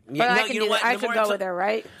 Okay. But I should go with her,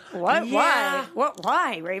 right? What? Yeah. Why?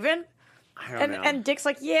 Why, Raven? I don't know. And Dick's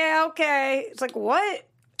like, yeah, okay. It's like, what?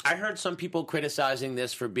 I heard some people criticizing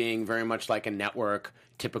this for being very much like a network,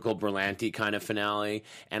 typical Berlanti kind of finale.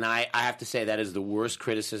 And I have to say that is the worst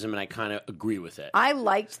criticism, and I kind of agree with it. I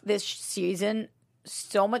liked this season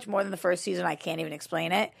so much more than the first season, I can't even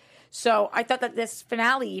explain it. So I thought that this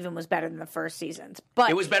finale even was better than the first season's. But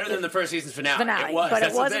It was better than the first season's finale. It was. But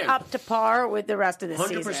That's it wasn't the thing. up to par with the rest of the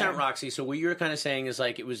 100%, season. Roxy. So what you're kind of saying is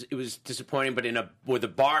like it was disappointing, but where the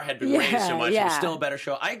bar had been raised so much, it was still a better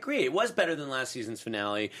show. I agree. It was better than last season's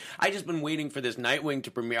finale. I just been waiting for this Nightwing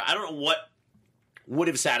to premiere. I don't know what would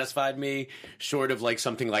have satisfied me short of like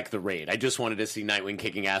something like The Raid. I just wanted to see Nightwing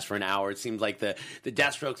kicking ass for an hour. It seemed like the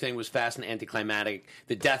Deathstroke thing was fast and anticlimactic.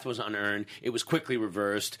 The death was unearned. It was quickly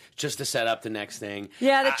reversed just to set up the next thing.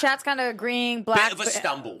 Yeah, the chat's kind of agreeing. Bit of a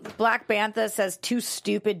stumble. Black Bantha says 2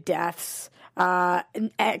 stupid deaths.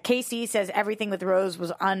 KC says everything with Rose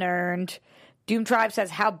was unearned. Doom Tribe says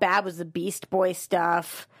how bad was the Beast Boy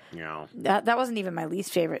stuff. No. That wasn't even my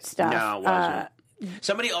least favorite stuff. No, it wasn't.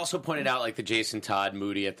 Somebody also pointed out like the Jason Todd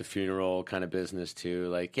Moody at the funeral kind of business too.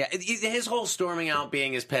 Like, yeah, his whole storming out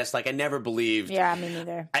being his pissed. Like, I never believed. Yeah, me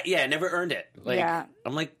neither. I never earned it. Like, Yeah.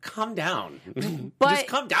 I'm like, calm down. But- Just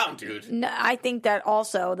calm down, dude. No, I think that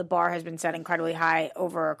also the bar has been set incredibly high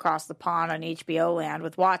over across the pond on HBO land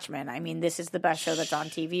with Watchmen. I mean, this is the best show that's on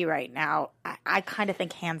TV right now. I kind of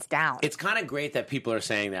think hands down. It's kind of great that people are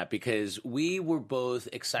saying that because we were both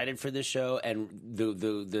excited for this show, and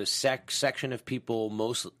the section of people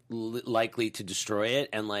most likely to destroy it,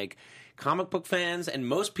 and like comic book fans and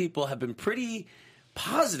most people have been pretty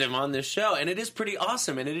positive on this show, and it is pretty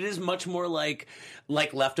awesome, and it is much more like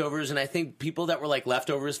Leftovers. And I think people that were like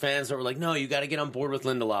Leftovers fans that were like, no, you got to get on board with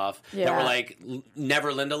Lindelof, that were like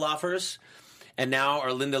never Lindelofers, and now are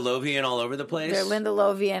Lindelovian all over the place. They're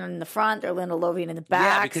Lindelovian in the front, they're Lindelovian in the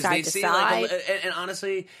back, yeah, because side they to see side. like, and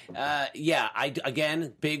honestly,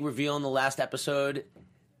 again, big reveal in the last episode.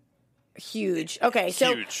 Huge. Okay,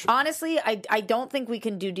 so Huge. honestly, I don't think we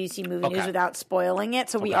can do DC movie news Okay. without spoiling it.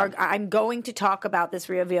 So I'm going to talk about this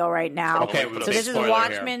reveal right now. Okay, Put a so big this is spoiler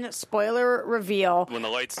Watchmen spoiler reveal. When the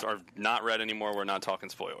lights are not red anymore, we're not talking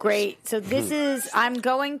spoilers. Great. So this is, I'm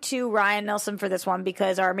going to Ryan Nelson for this one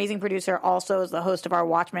because our amazing producer also is the host of our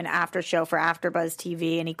Watchmen after show for AfterBuzz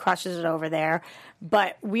TV, and he crushes it over there.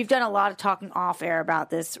 But we've done a lot of talking off air about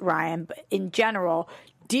this, Ryan. But in general,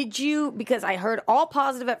 did you, because I heard all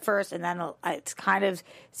positive at first and then it's kind of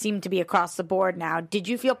seemed to be across the board now, did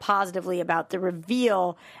you feel positively about the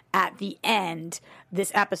reveal at the end, this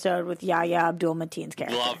episode with Yahya Abdul-Mateen's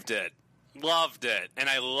character? Loved it. And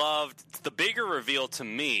I loved the bigger reveal to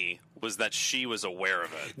me was that she was aware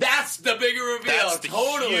of it. That's the bigger reveal. That's the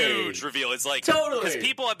Totally. huge reveal. It's like, Totally. because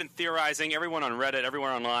people have been theorizing, everyone on Reddit, everyone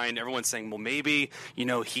online, everyone's saying, well, maybe,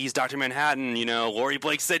 he's Dr. Manhattan, Laurie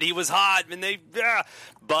Blake said he was hot, and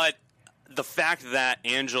but the fact that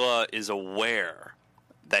Angela is aware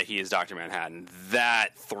that he is Dr. Manhattan,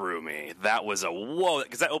 that threw me. That was a whoa,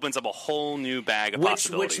 because that opens up a whole new bag of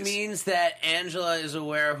possibilities. Which means that Angela is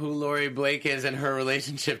aware who Laurie Blake is and her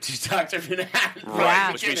relationship to Dr. Manhattan. Right,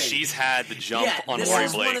 Yeah. which means she's had the jump on this Laurie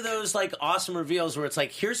is Blake. one of those like awesome reveals where it's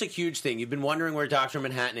like, here's a huge thing. You've been wondering where Dr.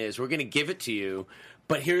 Manhattan is. We're going to give it to you.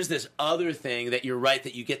 But here's this other thing that you're right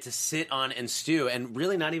that you get to sit on and stew. And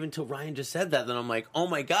really not even until Ryan just said that, then I'm like, oh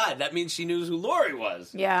my God, that means she knew who Laurie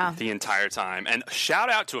was. Yeah. The entire time. And shout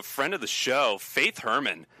out to a friend of the show, Faith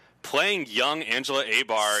Herman, playing young Angela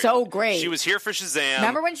Abar. So great. She was here for Shazam.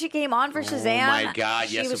 Remember when she came on for Shazam? my God,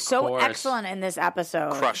 she yes, was of so course. excellent in this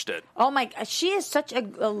episode. Crushed it. Oh my! She is such a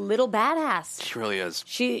little badass. She really is.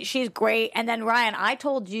 She's great. And then Ryan, I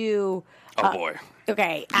told you. Oh boy.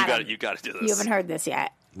 Okay, You Adam, got to do this. you haven't heard this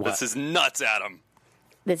yet. This is nuts, Adam.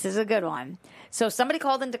 This is a good one. So somebody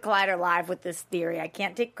called into Collider Live with this theory. I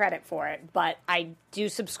can't take credit for it, but I do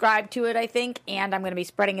subscribe to it, I think, and I'm going to be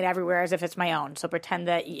spreading it everywhere as if it's my own. So pretend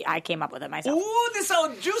that I came up with it myself. Ooh, this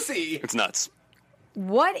sounds juicy. It's nuts.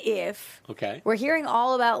 What if Okay. we're hearing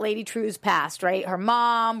all about Lady True's past, right? Her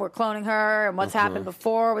mom, we're cloning her, and what's happened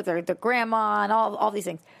before with her grandma and all these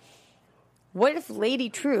things. What if Lady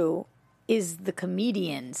True is the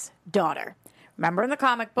comedian's daughter? Remember in the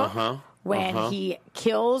comic book when he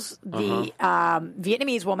kills the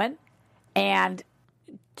Vietnamese woman and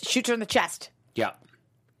shoots her in the chest. Yeah.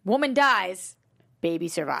 Woman dies, baby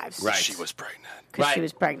survives. Right. She was pregnant. Because she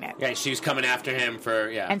was pregnant. Yeah, she was coming after him for,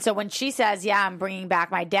 And so when she says, yeah, I'm bringing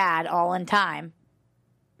back my dad all in time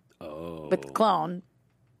with the clone,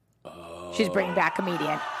 she's bringing back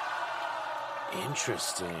comedian.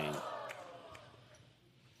 Interesting.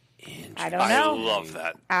 I don't know. I love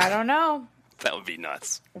that. I don't know. That would be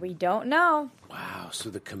nuts. We don't know. Wow, so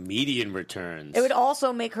the comedian returns. It would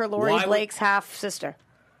also make her Laurie Why would- Blake's half sister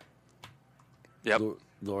Yep.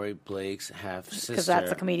 Laurie Blake's half sister. because that's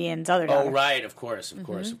the comedian's other daughter. Oh, right, of course.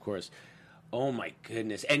 Oh my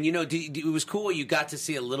goodness! And you know, it was cool. You got to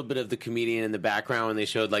see a little bit of the comedian in the background when they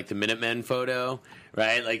showed like the Minutemen photo,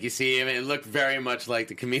 right? Like you see him, and it looked very much like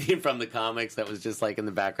the comedian from the comics that was just like in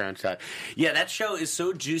the background shot. Yeah, that show is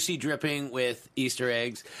so juicy, dripping with Easter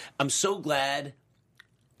eggs. I'm so glad.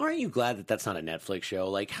 Aren't you glad that that's not a Netflix show?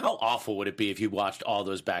 Like, how awful would it be if you watched all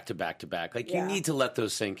those back to back to back? Like, you need to let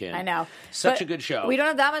those sink in. I know. Such But a good show. We don't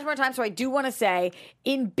have that much more time, so I do want to say,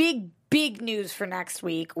 in big news for next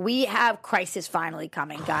week, we have Crisis finally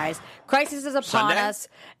coming, guys. Crisis is upon us.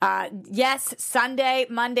 Yes, Sunday,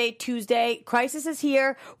 Monday, Tuesday. Crisis is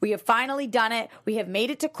here. We have finally done it. We have made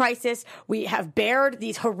it to Crisis. We have bared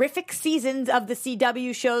these horrific seasons of the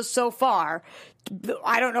CW shows so far.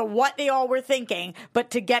 I don't know what they all were thinking, but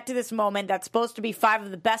to get to this moment, that's supposed to be 5 of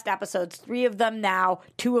the best episodes, 3 of them now,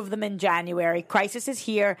 2 of them in January. Crisis is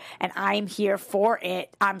here, and I'm here for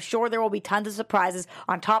it. I'm sure there will be tons of surprises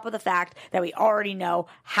on top of the fact that we already know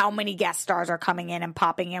how many guest stars are coming in and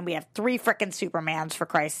popping in. We have 3 frickin' Supermans, for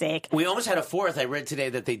Christ's sake. We almost had a 4th. I read today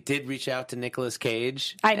that they did reach out to Nicolas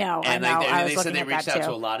Cage. I know. And they said they reached out too.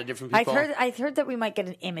 to a lot of different people. I heard that we might get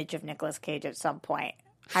an image of Nicolas Cage at some point.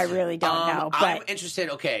 I really don't know. But I'm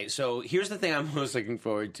interested. Okay, so here's the thing I'm most looking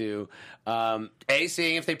forward to. A,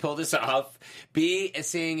 seeing if they pull this off. B,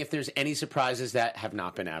 seeing if there's any surprises that have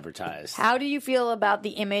not been advertised. How do you feel about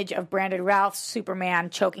the image of Brandon Routh's Superman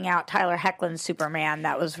choking out Tyler Hoechlin's Superman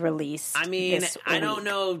that was released? I mean, this I week? don't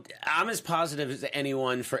know. I'm as positive as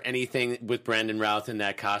anyone for anything with Brandon Routh in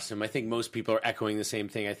that costume. I think most people are echoing the same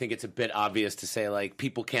thing. I think it's a bit obvious to say, like,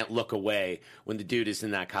 people can't look away when the dude is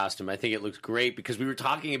in that costume. I think it looks great because we were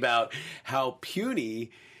talking about how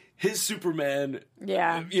puny his Superman,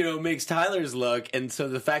 makes Tyler's look. And so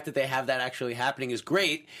the fact that they have that actually happening is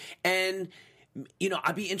great. And,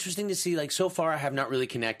 I'd be interesting to see, like, so far I have not really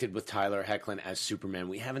connected with Tyler Hoechlin as Superman.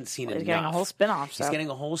 We haven't seen enough. He's getting a whole spinoff. He's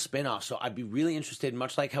getting a whole spinoff. So I'd be really interested,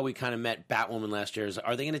 much like how we kind of met Batwoman last year,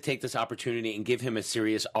 are they going to take this opportunity and give him a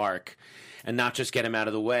serious arc and not just get him out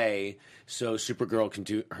of the way so Supergirl can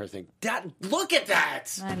do her thing? Look at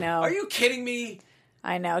that! I know. Are you kidding me?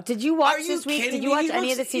 I know. Did you watch this week? Did you watch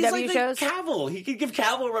any of the CW he's like shows? Cavill. He could give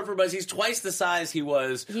Cavill a run for buzz. He's twice the size he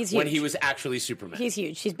was when he was actually Superman. He's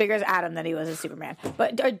huge. He's bigger as Adam than he was as Superman.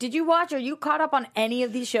 But did you watch? Are you caught up on any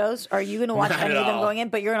of these shows? Are you going to watch any of them going in?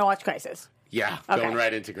 But you're going to watch Crisis. Yeah, going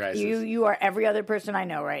right into Crisis. You are every other person I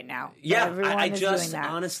know right now. Yeah, everyone I is just doing that.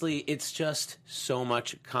 honestly, it's just so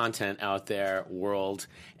much content out there, world,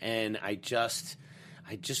 and I just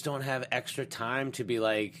don't have extra time to be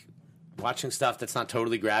like watching stuff that's not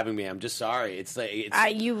totally grabbing me. I'm just sorry. It's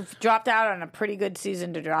like you've dropped out on a pretty good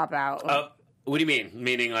season to drop out. What do you mean?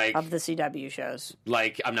 Meaning like of the CW shows?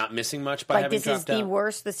 Like I'm not missing much by having dropped out? Like this is the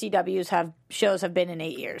worst the CW's shows have been in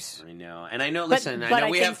 8 years. I know. And I know, listen, I know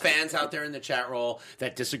we have fans out there in the chat roll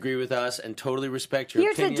that disagree with us and totally respect your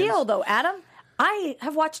opinions. Here's the deal, though, Adam. I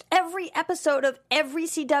have watched every episode of every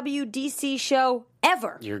CW DC show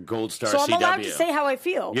ever. You're gold star CW. So I'm allowed to say how I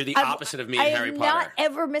feel. You're the opposite of me and Harry Potter. I have not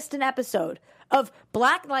ever missed an episode of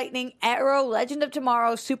Black Lightning, Arrow, Legend of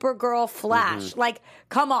Tomorrow, Supergirl, Flash. Mm-hmm. Like,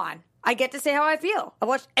 come on. I get to say how I feel. I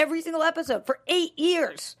watched every single episode for 8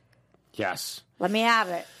 years. Yes. Let me have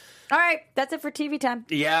it. All right, that's it for TV time.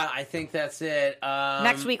 Yeah, I think that's it.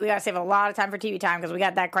 Next week, we got to save a lot of time for TV time because we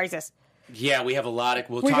got that Crisis. Yeah, we have a lot of.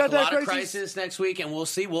 We'll talk a lot of Crisis next week, and we'll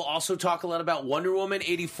see. We'll also talk a lot about Wonder Woman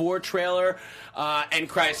 84 trailer and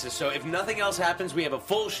Crisis. So if nothing else happens, we have a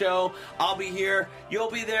full show. I'll be here.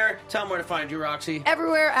 You'll be there. Tell them where to find you, Roxy.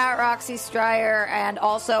 Everywhere at Roxy Stryer, and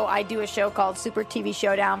also I do a show called Super TV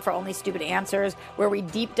Showdown for Only Stupid Answers, where we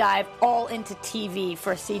deep dive all into TV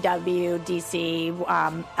for CW,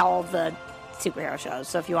 DC, all the superhero shows.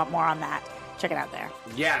 So if you want more on that, check it out there.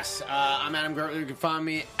 Yes, I'm Adam Gertler. You can find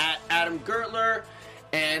me at Adam Gertler.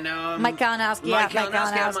 And Mike Kalinowski. Mike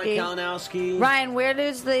Kalinowski. Ryan,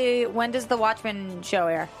 when does the Watchmen show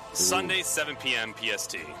air? Sunday, 7 p.m.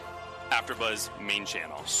 PST. AfterBuzz main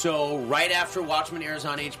channel. So right after Watchmen airs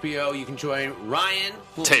on HBO, you can join Ryan,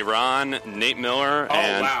 Tehran, Nate Miller,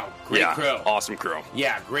 and wow, great crew, awesome crew.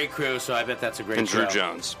 Yeah, great crew. So I bet that's a great and show. Drew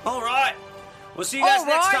Jones. All right. We'll see you guys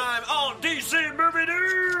next time on DC Movie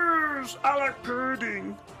News. I like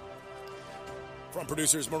pudding. From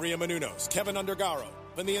producers Maria Menounos, Kevin Undergaro,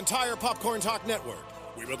 and the entire Popcorn Talk Network,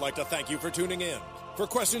 we would like to thank you for tuning in. For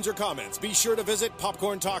questions or comments, be sure to visit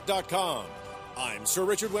popcorntalk.com. I'm Sir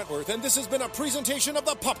Richard Wentworth, and this has been a presentation of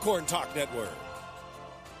the Popcorn Talk Network.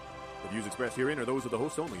 The views expressed herein are those of the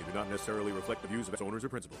hosts only and do not necessarily reflect the views of its owners or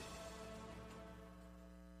principals.